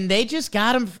 And they just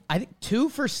got him, I think, 2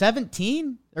 for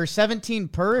 17 or 17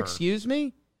 per, excuse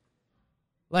me.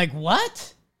 Like,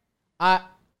 what? I'm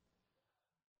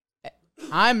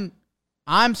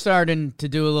starting to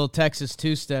do a little Texas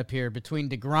two-step here between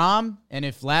DeGrom, and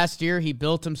if last year he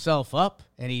built himself up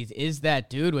and he is that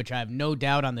dude, which I have no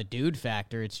doubt on the dude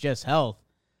factor, it's just health.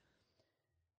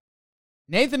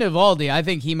 Nathan Eovaldi, I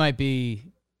think he might be,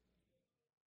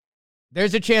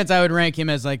 there's a chance I would rank him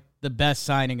as like the best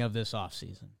signing of this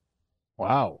offseason.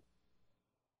 Wow.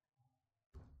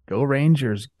 Go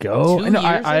Rangers, go. No,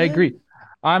 I agree.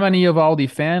 I'm an Eovaldi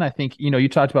fan. I think, you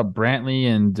talked about Brantley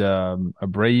and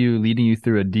Abreu leading you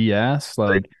through a DS.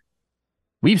 Like,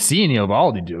 we've seen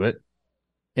Eovaldi do it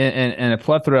in a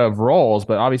plethora of roles,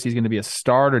 but obviously he's going to be a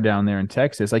starter down there in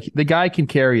Texas. Like, the guy can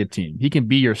carry a team. He can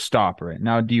be your stopper.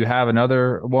 Now, do you have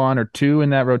another 1 or 2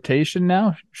 in that rotation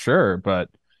now? Sure, but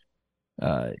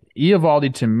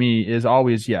Eovaldi to me is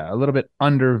always, a little bit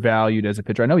undervalued as a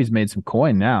pitcher. I know he's made some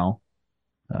coin now.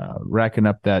 Racking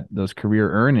up those career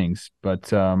earnings,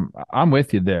 but I'm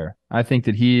with you there. I think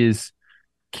that he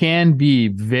can be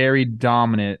very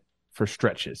dominant for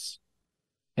stretches,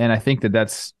 and I think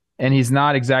and he's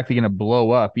not exactly going to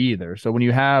blow up either. So when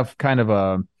you have kind of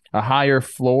a higher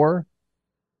floor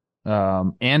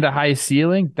and a high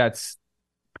ceiling, that's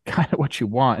kind of what you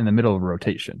want in the middle of a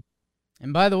rotation.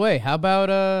 And by the way, how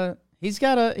about he's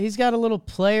got a little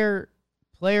player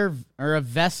or a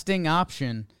vesting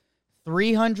option,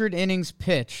 300 innings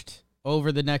pitched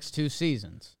over the next 2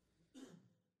 seasons.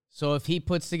 So if he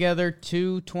puts together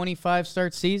 2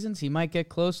 25-start seasons, he might get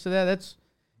close to that. That's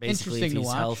Basically, interesting if to he's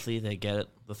watch. healthy, they get it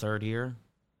the 3rd year.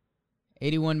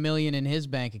 $81 million in his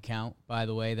bank account, by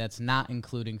the way. That's not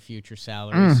including future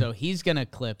salary. So he's going to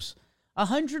eclipse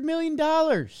 $100 million.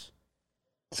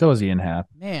 So is Ian Happ.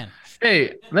 Man.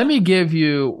 Hey, let me give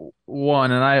you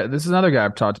one, and this is another guy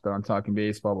I've talked about on Talking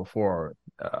Baseball before.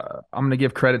 I'm going to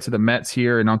give credit to the Mets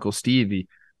here and Uncle Stevie.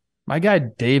 My guy,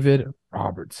 David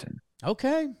Robertson.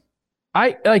 Okay.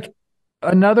 I like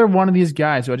another one of these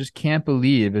guys who I just can't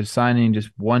believe is signing just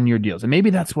 1-year deals. And maybe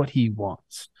that's what he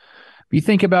wants. But you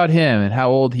think about him and how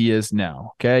old he is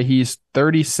now. Okay. He's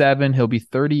 37. He'll be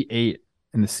 38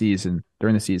 during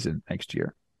the season next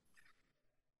year.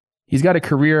 He's got a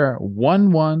career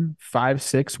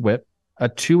 1.156 whip, a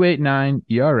 2.89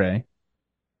 ERA.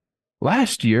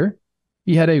 Last year,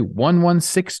 he had a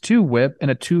 1.162 whip and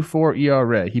a 2.4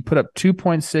 ERA. He put up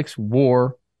 2.6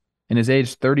 WAR in his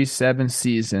age 37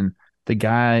 season. The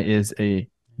guy is a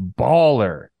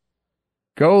baller.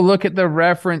 Go look at the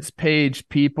reference page,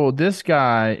 people. This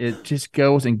guy, it just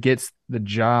goes and gets the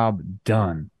job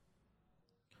done.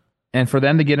 And for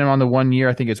them to get him on the 1 year,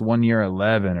 I think it's 1 year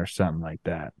 11 or something like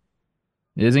that.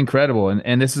 It is incredible.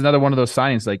 And this is another one of those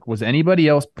signings. Like, was anybody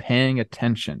else paying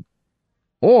attention?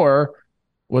 Or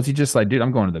was he just like, dude,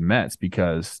 I'm going to the Mets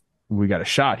because we got a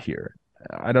shot here?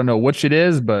 I don't know which it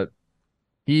is, but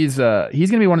he's going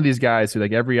to be one of these guys who,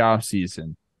 like, every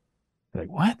offseason, like,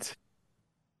 what?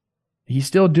 He's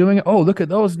still doing it? Oh, look at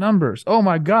those numbers. Oh,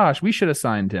 my gosh, we should have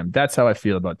signed him. That's how I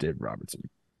feel about David Robertson.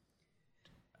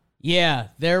 Yeah,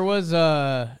 there was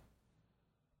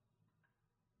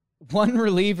one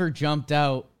reliever jumped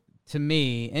out to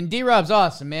me, and D-Rob's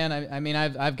awesome, man. I mean,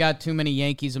 I've got too many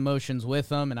Yankees emotions with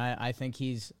him, and I think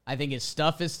his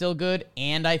stuff is still good,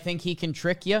 and I think he can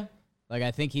trick you. Like,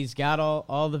 I think he's got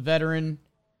all the veteran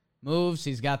moves.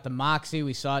 He's got the moxie.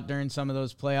 We saw it during some of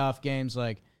those playoff games.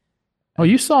 Like, oh,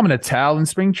 you saw him in a towel in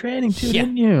spring training too, Yeah.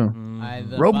 didn't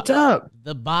you? Roped up.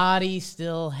 The body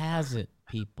still has it,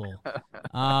 people.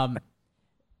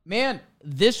 Man,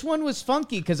 this one was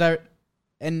funky because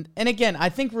and again, I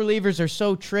think relievers are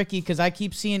so tricky because I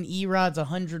keep seeing Erod's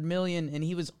 $100 million, and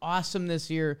he was awesome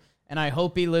this year, and I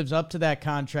hope he lives up to that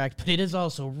contract. But it is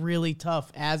also really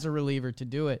tough as a reliever to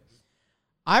do it.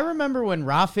 I remember when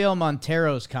Rafael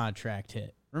Montero's contract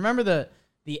hit. Remember the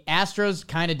Astros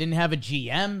kind of didn't have a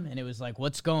GM, and it was like,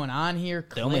 what's going on here?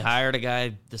 They only hired a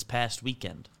guy this past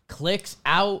weekend. Clicks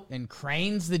out, and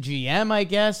Crane's the GM, I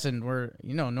guess, and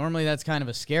normally that's kind of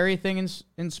a scary thing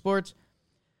in sports.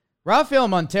 Rafael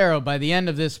Montero, by the end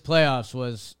of this playoffs,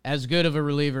 was as good of a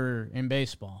reliever in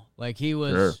baseball. Like, he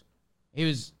was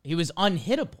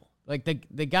unhittable. Like,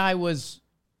 the guy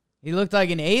he looked like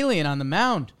an alien on the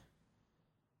mound.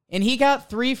 And he got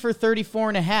 3 for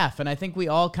 34.5, and I think we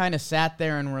all kind of sat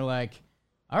there and were like,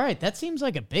 all right, that seems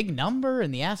like a big number,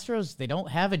 and the Astros, they don't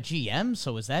have a GM,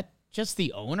 so is that just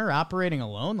the owner operating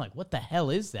alone? Like, what the hell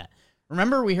is that?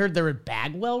 Remember, we heard there were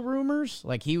Bagwell rumors?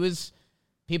 Like,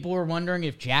 people were wondering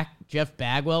if Jeff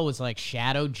Bagwell was, like,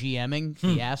 shadow GMing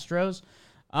the Astros.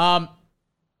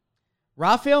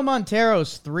 Rafael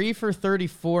Montero's 3 for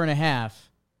 34.5,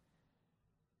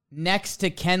 next to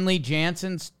Kenley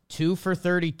Jansen's 2 for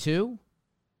 32.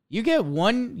 You get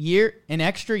an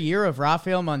extra year of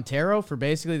Rafael Montero for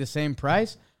basically the same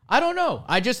price. I don't know.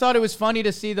 I just thought it was funny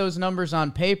to see those numbers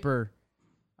on paper,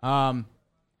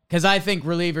 because I think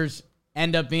relievers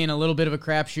end up being a little bit of a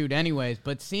crapshoot anyways,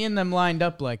 but seeing them lined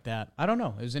up like that, I don't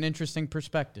know. It was an interesting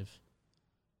perspective.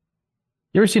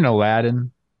 You ever seen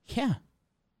Aladdin? Yeah.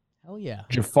 Hell yeah.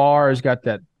 Jafar has got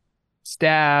that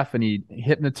staff, and he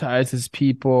hypnotizes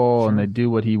people, and they do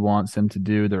what he wants them to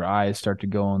do. Their eyes start to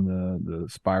go in the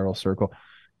spiral circle.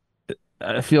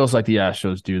 It feels like the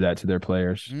Astros do that to their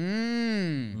players.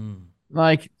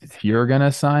 Like, you're going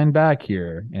to sign back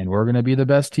here, and we're going to be the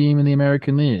best team in the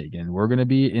American League, and we're going to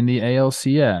be in the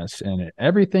ALCS, and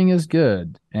everything is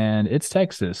good, and it's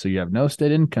Texas, so you have no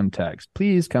state income tax.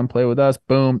 Please come play with us.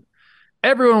 Boom.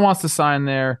 Everyone wants to sign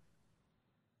there.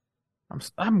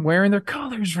 I'm wearing their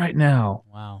colors right now.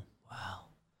 Wow.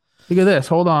 Look at this.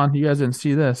 Hold on. You guys didn't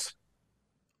see this.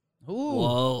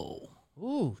 Ooh.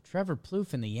 Ooh, Trevor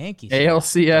Plouffe and the Yankees.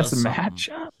 ALCS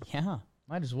matchup? Yeah,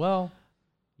 might as well.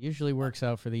 Usually works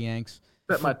out for the Yanks.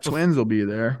 Bet my Twins will be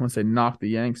there once they knock the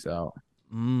Yanks out.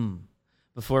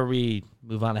 Before we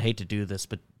move on, I hate to do this,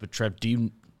 but Trev, do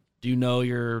you know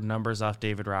your numbers off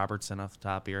David Robertson off the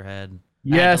top of your head?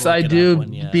 Yes, look I it up do.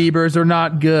 when you- Beavers are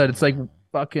not good. It's like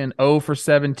fucking 0 for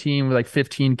 17 with like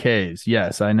 15 Ks.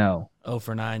 Yes, I know. 0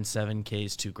 for 9, 7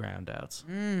 Ks, 2 ground outs.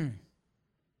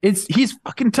 He's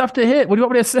fucking tough to hit. What do you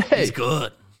want me to say? He's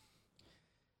good.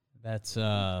 That's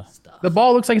The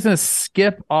ball looks like it's gonna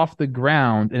skip off the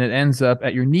ground and it ends up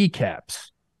at your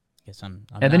kneecaps. guess I'm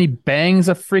And then he bangs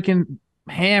a freaking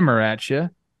hammer at you,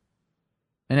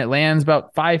 and it lands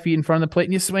about 5 feet in front of the plate,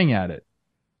 and you swing at it.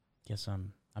 guess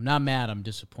I'm not mad. I'm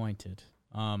disappointed.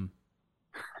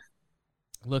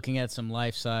 Looking at some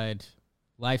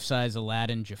life-size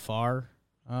Aladdin Jafar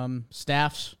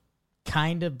staffs,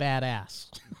 kind of badass.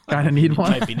 Kind of need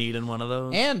one. Might be needing one of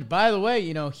those. And by the way,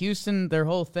 Houston, their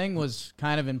whole thing was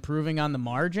kind of improving on the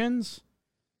margins.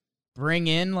 Bring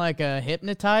in like a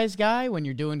hypnotized guy when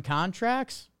you're doing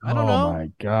contracts. I don't know. Oh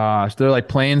my gosh, they're like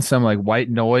playing some like white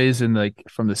noise and like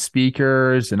from the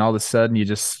speakers, and all of a sudden you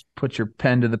just put your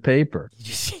pen to the paper.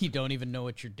 You don't even know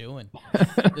what you're doing.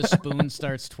 The spoon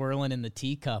starts twirling in the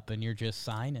teacup, and you're just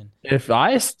signing. If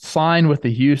I sign with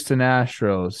the Houston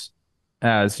Astros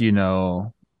as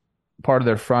part of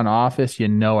their front office,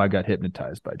 I got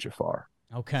hypnotized by Jafar.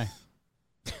 Okay.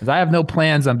 Because I have no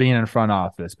plans on being in front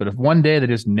office, but if one day they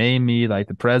just name me like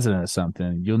the president or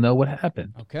something, you'll know what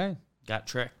happened. Okay. Got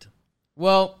tricked.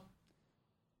 Well,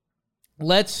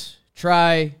 let's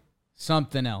try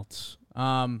something else.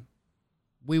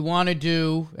 We want to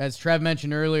do, as Trev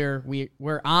mentioned earlier,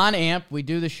 we're on AMP. We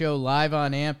do the show live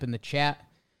on AMP, and the chat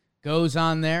goes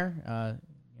on there.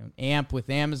 AMP with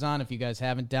Amazon, if you guys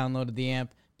haven't downloaded the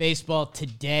AMP. Baseball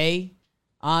Today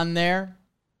on there.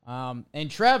 And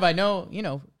Trev, I know,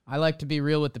 I like to be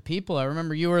real with the people. I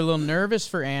remember you were a little nervous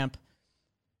for AMP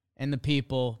and the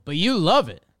people, but you love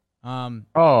it.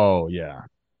 Oh yeah.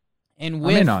 And I'm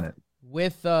in on it.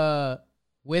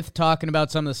 With talking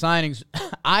about some of the signings,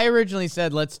 I originally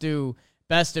said let's do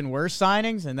best and worst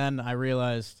signings, and then I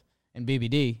realized, and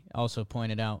BBD also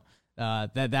pointed out,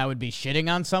 that would be shitting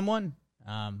on someone,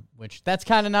 which that's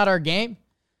kind of not our game.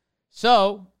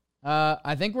 So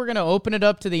I think we're going to open it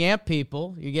up to the AMP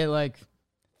people. You get like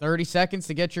 30 seconds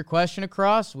to get your question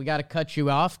across. We got to cut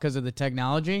you off because of the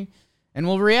technology, and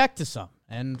we'll react to some,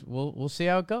 and we'll see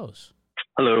how it goes.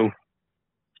 Hello.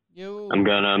 You. I'm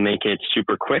going to make it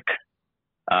super quick.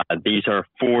 These are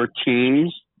 4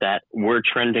 teams that were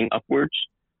trending upwards,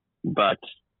 but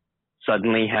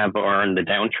suddenly are in the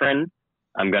downtrend.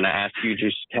 I'm going to ask you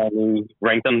just tell me,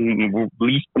 rank them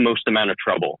least the most amount of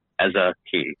trouble as a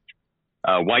team.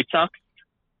 White Sox,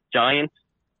 Giants,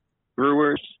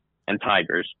 Brewers, and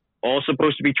Tigers. All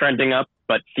supposed to be trending up,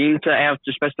 but seem to have,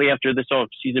 especially after this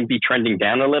offseason, be trending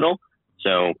down a little.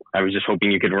 So I was just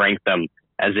hoping you could rank them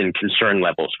as in concern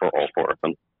levels for all 4 of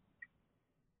them.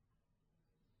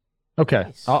 Okay,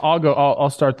 Nice. I'll go. I'll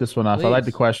start this one off. Please. I like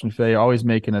the question, Faye. Always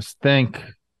making us think.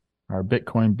 Our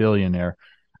Bitcoin billionaire.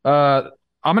 I'm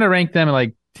gonna rank them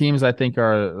like teams I think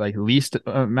are like least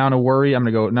amount of worry. I'm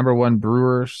gonna go number 1,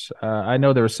 Brewers. I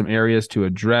know there were some areas to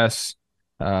address.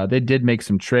 They did make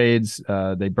some trades.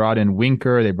 They brought in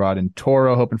Winker. They brought in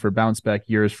Toro, hoping for bounce back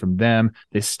years from them.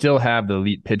 They still have the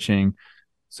elite pitching.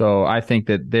 So I think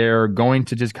that they're going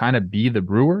to just kind of be the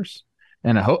Brewers.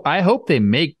 And I hope they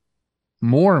make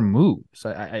more moves.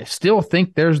 I still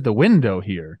think there's the window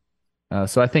here.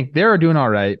 So I think they're doing all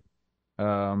right.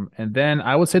 And then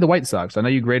I would say the White Sox. I know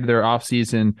you graded their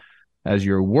offseason as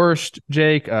your worst,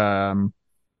 Jake. The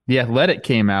Athletic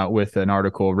came out with an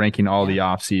article ranking all the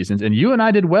off seasons, and you and I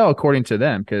did well according to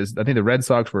them, because I think the Red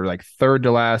Sox were like 3rd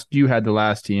to last. You had the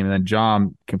last team, and then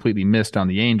John completely missed on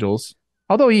the Angels,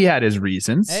 although he had his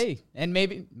reasons. Hey, and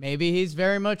maybe he's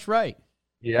very much right.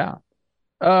 Yeah.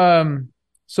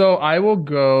 So I will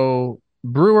go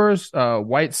Brewers,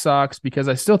 White Sox, because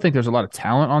I still think there's a lot of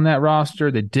talent on that roster.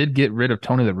 They did get rid of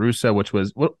Tony La Russa, which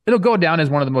was, it'll go down as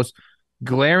one of the most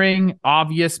glaring,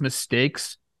 obvious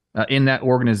mistakes in that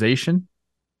organization.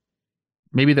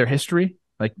 Maybe their history.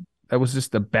 Like, that was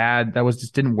just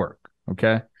didn't work.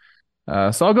 Okay.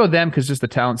 So I'll go them because just the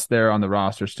talent's there on the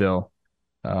roster still.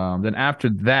 Then after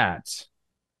that,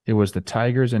 it was the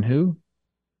Tigers and who?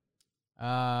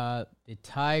 The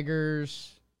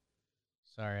Tigers.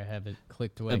 Sorry, I have it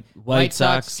clicked away. White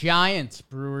Sox. Giants,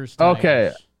 Brewers, Tigers.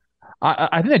 Okay.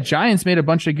 I think the Giants made a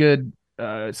bunch of good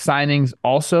signings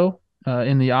also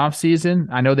in the offseason.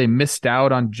 I know they missed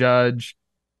out on Judge.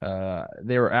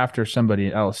 They were after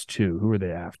somebody else too. Who were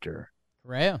they after?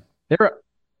 Correa. They were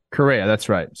Correa, that's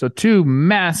right. So 2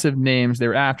 massive names they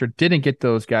were after, didn't get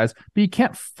those guys. But you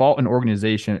can't fault an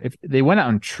organization. If they went out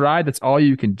and tried, that's all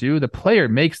you can do. The player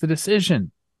makes the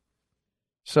decision.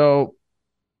 So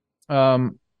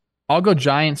I'll go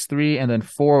Giants 3, and then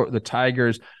 4 the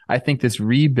Tigers. I think this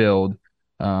rebuild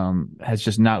has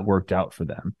just not worked out for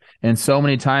them. And so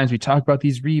many times we talk about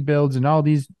these rebuilds and all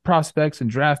these prospects and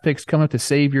draft picks come up to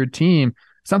save your team.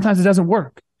 Sometimes it doesn't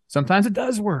work. Sometimes it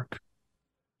does work.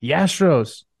 The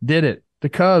Astros did it. The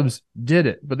Cubs did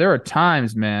it. But there are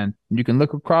times, man, you can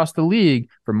look across the league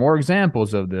for more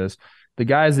examples of this. The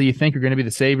guys that you think are going to be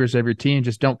the saviors of your team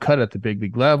just don't cut at the big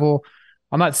league level.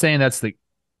 I'm not saying it's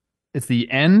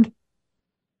the end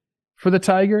for the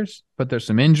Tigers, but there's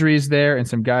some injuries there and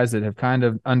some guys that have kind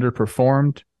of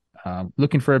underperformed.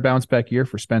 Looking for a bounce back year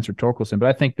for Spencer Torkelson, but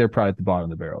I think they're probably at the bottom of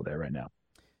the barrel there right now.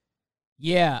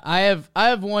 Yeah, I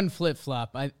have one flip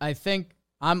flop. I think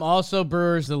I'm also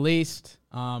Brewers the least.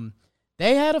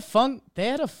 They had a fun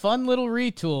little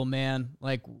retool, man.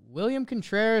 Like William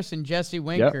Contreras and Jesse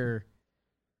Winker.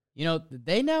 Yep.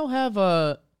 They now have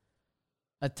a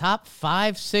top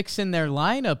 5-6 in their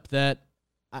lineup that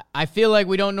I feel like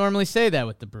we don't normally say that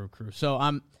with the Brew Crew. So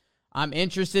I'm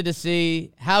interested to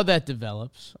see how that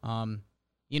develops.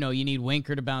 You need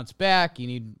Winker to bounce back. You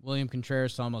need William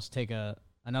Contreras to almost take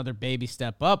another baby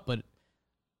step up. But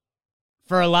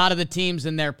for a lot of the teams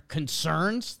and their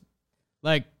concerns,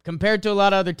 like compared to a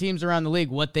lot of other teams around the league,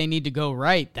 what they need to go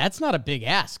right, that's not a big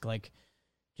ask. Like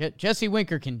Jesse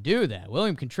Winker can do that.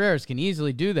 William Contreras can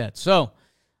easily do that. So,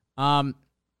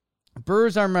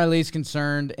 Brewers are my least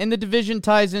concerned, and the division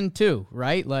ties in too,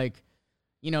 right? Like,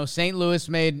 St. Louis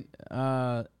made,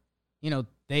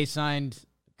 they signed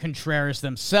Contreras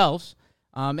themselves,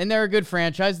 and they're a good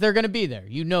franchise. They're going to be there.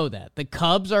 You know that. The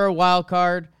Cubs are a wild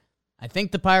card. I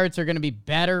think the Pirates are going to be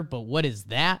better, but what is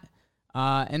that?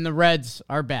 And the Reds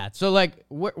are bad. So, like,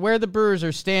 where the Brewers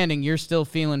are standing, you're still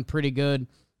feeling pretty good.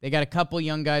 They got a couple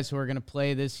young guys who are going to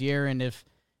play this year, and if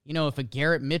a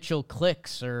Garrett Mitchell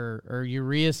clicks or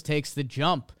Urias takes the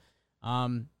jump,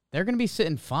 they're going to be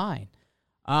sitting fine.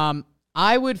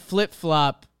 I would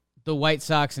flip-flop the White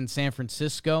Sox in San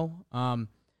Francisco.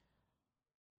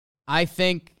 I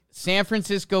think San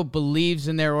Francisco believes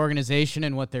in their organization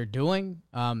and what they're doing.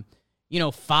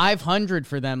 500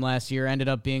 for them last year ended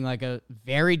up being like a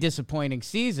very disappointing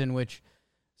season, which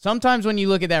sometimes when you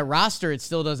look at that roster, it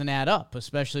still doesn't add up,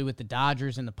 especially with the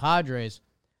Dodgers and the Padres.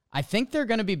 I think they're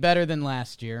going to be better than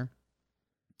last year.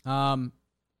 We'll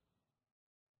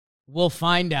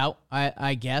find out,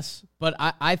 I guess. But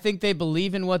I think they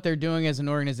believe in what they're doing as an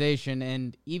organization,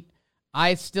 and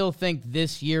I still think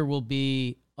this year will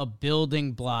be a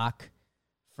building block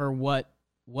for what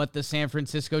the San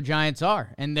Francisco Giants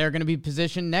are. And they're going to be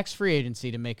positioned next free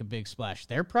agency to make a big splash.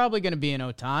 They're probably going to be in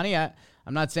Ohtani.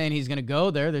 I'm not saying he's going to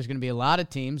go there. There's going to be a lot of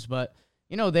teams, but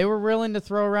they were willing to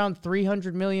throw around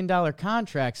 $300 million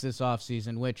contracts this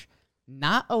offseason, which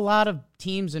not a lot of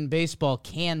teams in baseball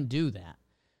can do that.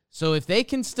 So if they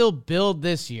can still build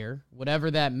this year, whatever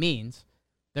that means,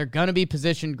 they're going to be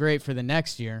positioned great for the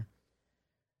next year.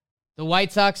 The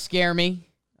White Sox scare me.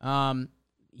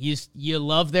 You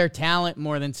love their talent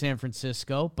more than San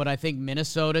Francisco, but I think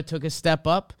Minnesota took a step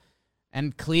up,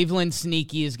 and Cleveland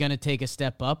sneaky is going to take a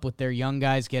step up with their young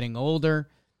guys getting older.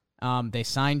 They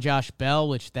signed Josh Bell,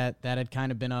 which that had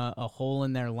kind of been a hole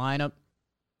in their lineup.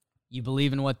 You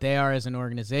believe in what they are as an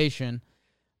organization.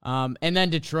 And then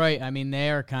Detroit, they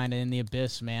are kind of in the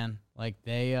abyss, man. Like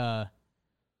they, I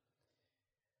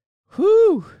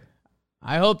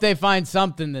hope they find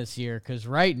something this year, because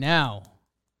right now,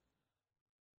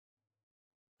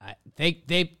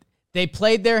 they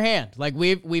played their hand. Like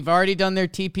we've already done their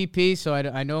TPP, so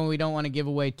I know we don't want to give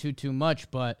away too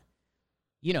much, but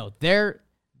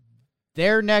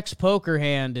their next poker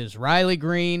hand is Riley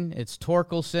Green, it's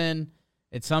Torkelson,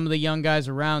 it's some of the young guys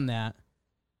around that.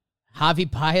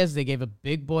 Javi Baez, they gave a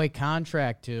big boy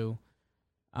contract to.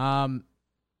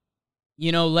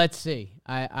 Let's see.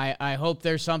 I hope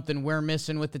there's something we're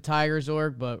missing with the Tigers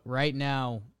org, but right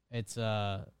now it's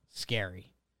scary.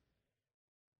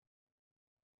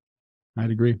 I'd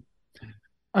agree.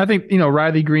 I think,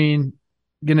 Riley Green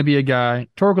going to be a guy.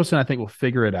 Torkelson, I think, will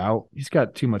figure it out. He's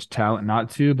got too much talent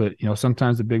not to, but,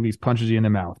 sometimes the big leagues punches you in the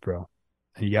mouth, bro.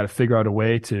 And you got to figure out a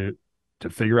way to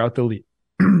figure out the lead.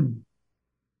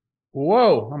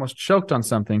 Whoa, almost choked on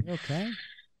something. Okay.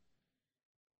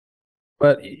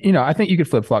 But, I think you could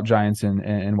flip-flop Giants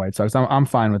and White Sox. I'm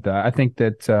fine with that. I think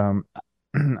that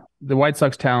the White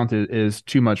Sox talent is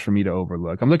too much for me to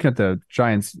overlook. I'm looking at the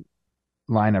Giants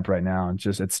lineup right now, and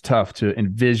it's tough to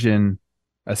envision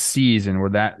a season where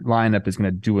that lineup is going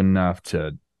to do enough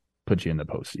to put you in the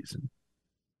postseason.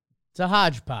 It's a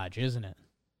hodgepodge, isn't it?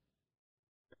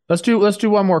 Let's do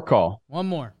one more call. One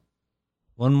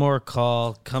more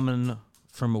call coming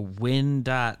from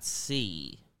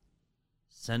Win.C.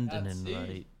 Send an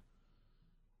invite.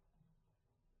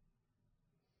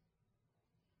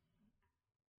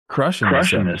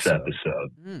 crushing this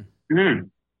episode.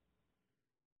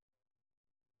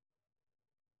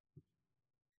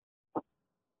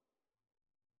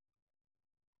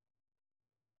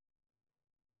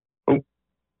 Oh,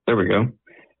 there we go.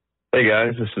 Hey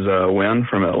guys, this is Win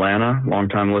from Atlanta,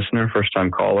 longtime listener, first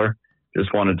time caller.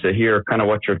 Just wanted to hear kind of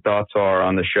what your thoughts are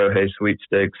on the Shohei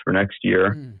sweepstakes for next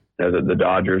year. You know that the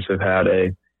Dodgers have had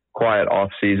a quiet off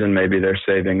season. Maybe they're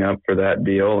saving up for that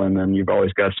deal, and then you've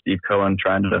always got Steve Cohen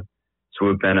trying to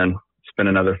swoop in and spend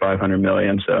another $500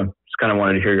 million. So just kind of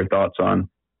wanted to hear your thoughts on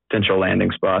potential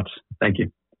landing spots. Thank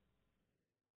you.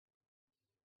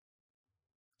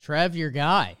 Trev, your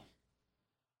guy.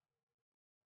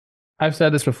 I've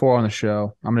said this before on the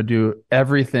show. I'm going to do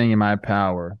everything in my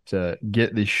power to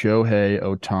get the Shohei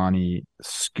Ohtani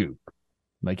scoop.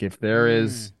 Like if there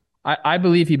is, I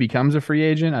believe he becomes a free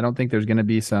agent. I don't think there's going to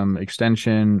be some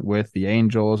extension with the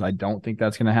Angels. I don't think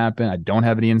that's going to happen. I don't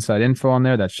have any inside info on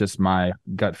there. That's just my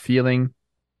gut feeling.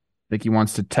 I think he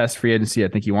wants to test free agency. I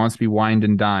think he wants to be wined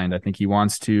and dined. I think he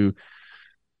wants to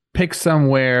pick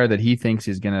somewhere that he thinks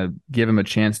is going to give him a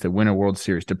chance to win a World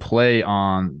Series, to play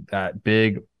on that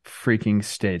big freaking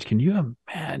stage. Can you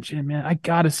imagine, man? I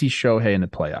got to see Shohei in the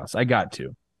playoffs. I got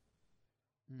to.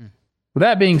 With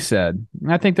that being said,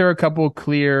 I think there are a couple of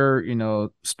clear,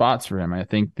 spots for him. I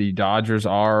think the Dodgers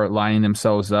are lining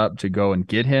themselves up to go and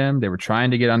get him. They were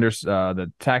trying to get under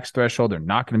the tax threshold. They're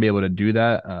not going to be able to do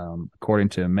that, according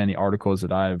to many articles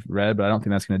that I've read, but I don't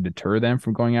think that's going to deter them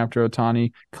from going after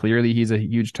Ohtani. Clearly, he's a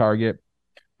huge target.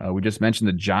 We just mentioned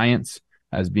the Giants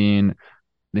as being,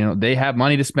 they have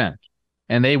money to spend,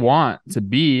 and they want to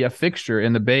be a fixture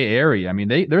in the Bay Area. I mean,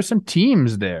 there's some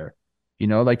teams there.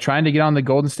 Like trying to get on the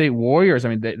Golden State Warriors. I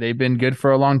mean, they've been good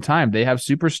for a long time. They have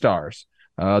superstars.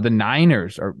 The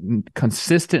Niners are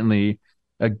consistently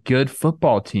a good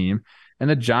football team. And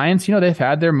the Giants, they've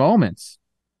had their moments.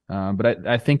 But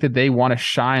I think that they want to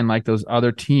shine like those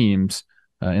other teams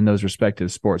in those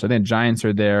respective sports. I think Giants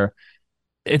are there.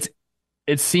 It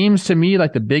seems to me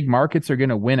like the big markets are going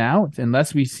to win out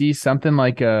unless we see something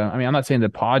like, I'm not saying the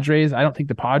Padres. I don't think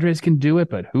the Padres can do it,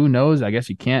 but who knows? I guess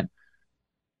you can't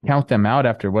count them out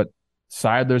after what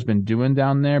Seidler's been doing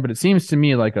down there. But it seems to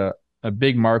me like a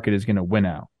big market is going to win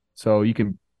out. So you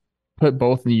can put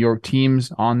both New York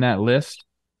teams on that list.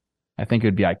 I think it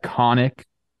would be iconic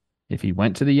if he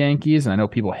went to the Yankees. And I know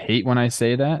people hate when I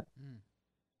say that.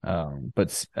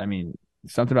 But I mean,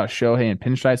 something about Shohei and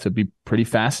pinstripes would be pretty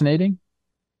fascinating.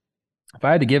 If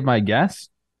I had to give my guess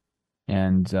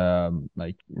and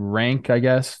rank, I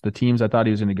guess, the teams I thought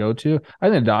he was going to go to, I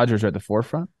think the Dodgers are at the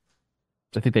forefront.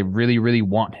 I think they really, really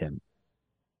want him.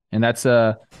 And that's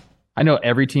I know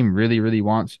every team really, really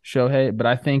wants Shohei, but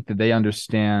I think that they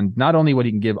understand not only what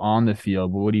he can give on the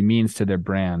field, but what he means to their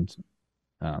brand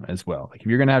as well. Like if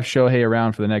you're going to have Shohei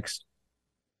around for the next,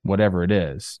 whatever it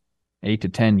is, 8 to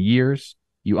 10 years,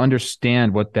 you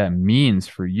understand what that means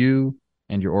for you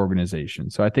and your organization.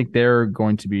 So I think they're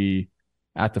going to be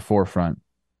at the forefront.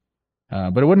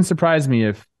 But it wouldn't surprise me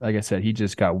if, like I said, he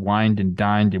just got wined and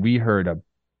dined and we heard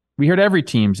every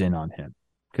team's in on him,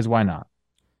 because why not?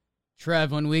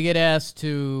 Trev, when we get asked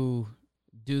to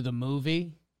do the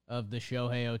movie of the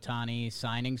Shohei Ohtani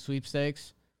signing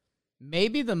sweepstakes,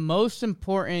 maybe the most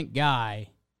important guy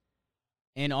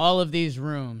in all of these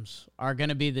rooms are going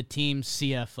to be the team's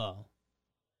CFO.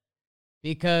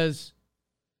 Because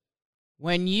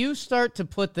when you start to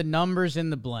put the numbers in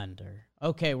the blender,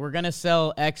 okay, we're going to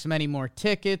sell X many more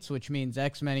tickets, which means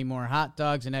X many more hot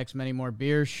dogs and X many more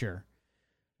beers, sure.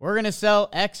 We're going to sell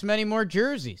X many more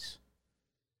jerseys.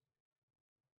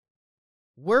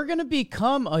 We're going to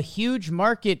become a huge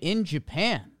market in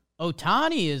Japan.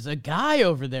 Ohtani is a guy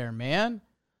over there, man.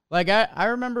 Like, I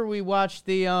remember we watched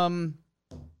the,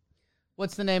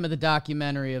 what's the name of the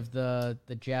documentary of the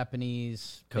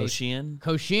Japanese?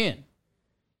 Koshien.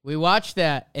 We watched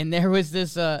that, and there was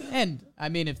this, and I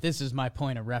mean, if this is my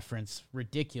point of reference,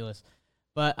 ridiculous.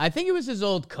 But I think it was his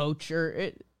old coach,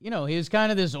 he was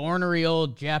kind of this ornery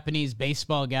old Japanese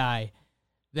baseball guy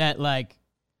that, like,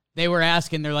 they were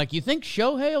asking, they're like, you think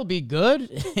Shohei will be good?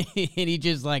 And he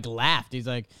just, like, laughed. He's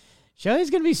like, Shohei's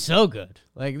going to be so good.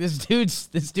 Like, this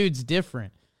dude's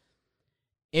different.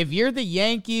 If you're the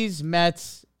Yankees,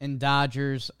 Mets, and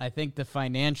Dodgers, I think the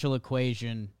financial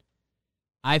equation,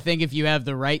 I think if you have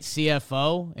the right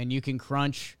CFO and you can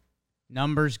crunch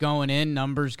numbers going in,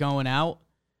 numbers going out,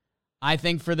 I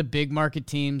think for the big market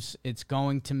teams, it's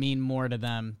going to mean more to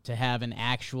them to have an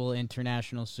actual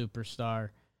international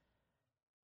superstar.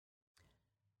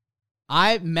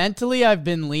 I've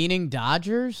been leaning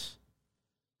Dodgers.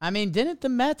 I mean, didn't the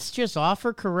Mets just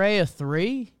offer Correa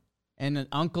 $3 and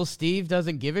Uncle Steve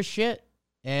doesn't give a shit?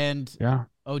 And Yeah.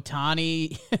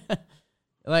 Ohtani,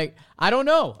 like, I don't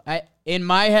know. In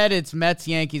my head, it's Mets,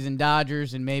 Yankees, and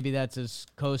Dodgers, and maybe that's as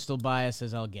coastal bias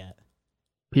as I'll get.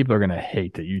 People are going to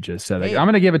hate that you just said that. Hey. I'm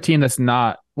going to give a team that's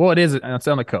not, well, it is, it's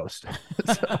on the coast.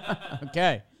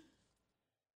 Okay.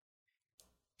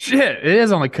 Shit, it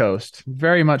is on the coast.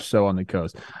 Very much so on the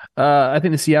coast. I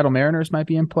think the Seattle Mariners might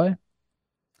be in play.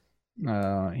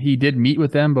 He did meet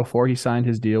with them before he signed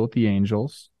his deal with the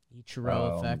Angels.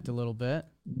 Ichiro effect a little bit.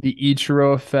 The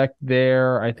Ichiro effect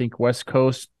there. I think West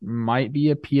Coast might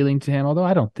be appealing to him, although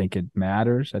I don't think it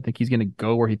matters. I think he's going to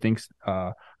go where he thinks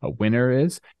a winner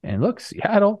is. And look,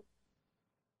 Seattle,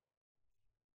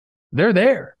 they're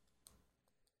there.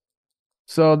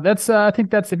 So that's I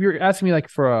think that's, if you're asking me like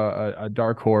for a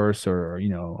dark horse or, you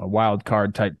know, a wild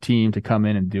card type team to come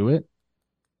in and do it,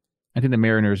 I think the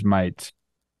Mariners might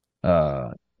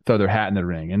throw their hat in the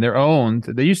ring. And they're owned.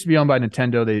 They used to be owned by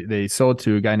Nintendo. They sold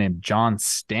to a guy named John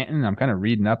Stanton. I'm kind of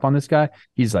reading up on this guy.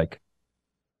 He's like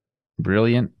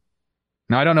brilliant.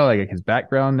 Now I don't know like his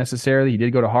background necessarily. He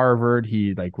did go to Harvard.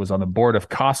 He like was on the board of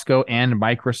Costco and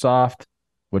Microsoft,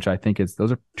 which I think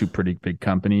those are two pretty big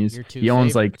companies. He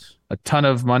owns like a ton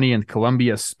of money in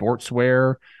Columbia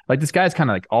Sportswear. Like this guy's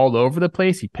kind of like all over the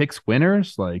place. He picks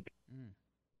winners. Like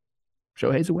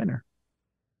Shohei's a winner.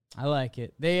 I like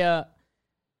it.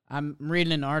 I'm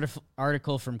reading an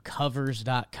article from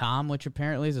covers.com, which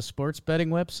apparently is a sports betting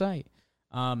website.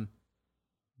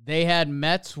 They had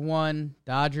Mets 1,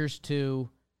 Dodgers 2,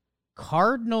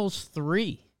 Cardinals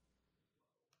 3.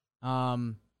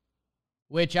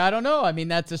 Which I don't know. I mean,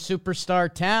 that's a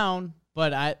superstar town,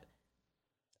 but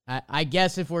I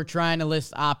guess if we're trying to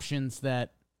list options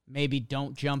that maybe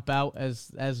don't jump out as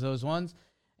those ones.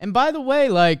 And by the way,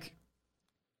 like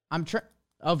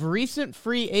of recent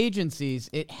free agencies,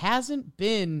 it hasn't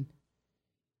been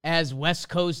as West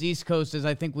Coast, East Coast as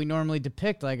I think we normally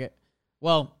depict. Like it,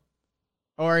 well,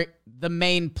 or the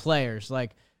main players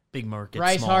like Big market,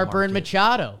 Bryce small Harper market. and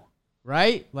Machado,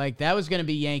 right? Like that was going to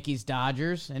be Yankees,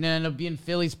 Dodgers, and then ended up being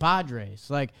Phillies, Padres.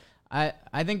 Like I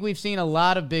think we've seen a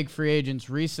lot of big free agents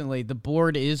recently. The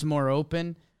board is more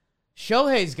open.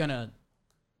 Shohei's gonna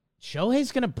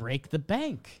break the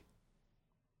bank.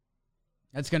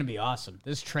 That's going to be awesome.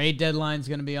 This trade deadline's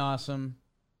going to be awesome.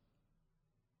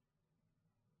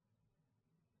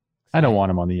 I don't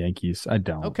want him on the Yankees. I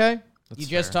don't. Okay. That's you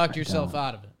just fair. talked yourself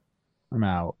out of it. I'm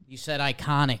out. You said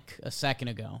iconic a second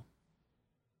ago.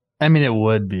 I mean, it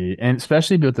would be. And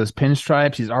especially with those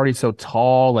pinstripes, he's already so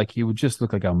tall. Like, he would just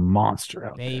look like a monster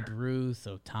out Babe there. Ruth,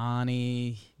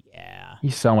 Ohtani. Yeah.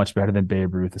 He's so much better than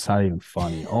Babe Ruth. It's not even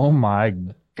funny. Oh, my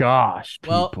gosh,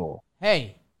 people. Well,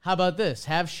 hey, how about this?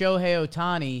 Have Shohei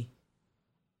Ohtani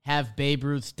have Babe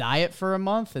Ruth's diet for a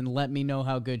month and let me know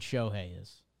how good Shohei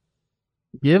is.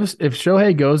 If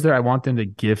Shohei goes there, I want them to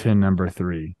give him number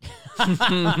 3.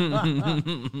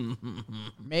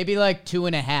 Maybe like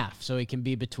 2.5 so he can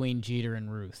be between Jeter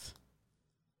and Ruth.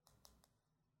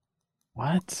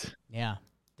 What? Yeah,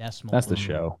 decimal. That's the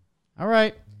show. All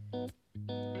right.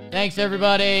 Thanks,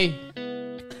 everybody.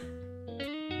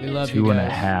 We love you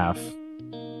guys. 2.5.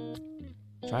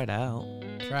 Try it out.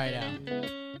 Try it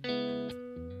out.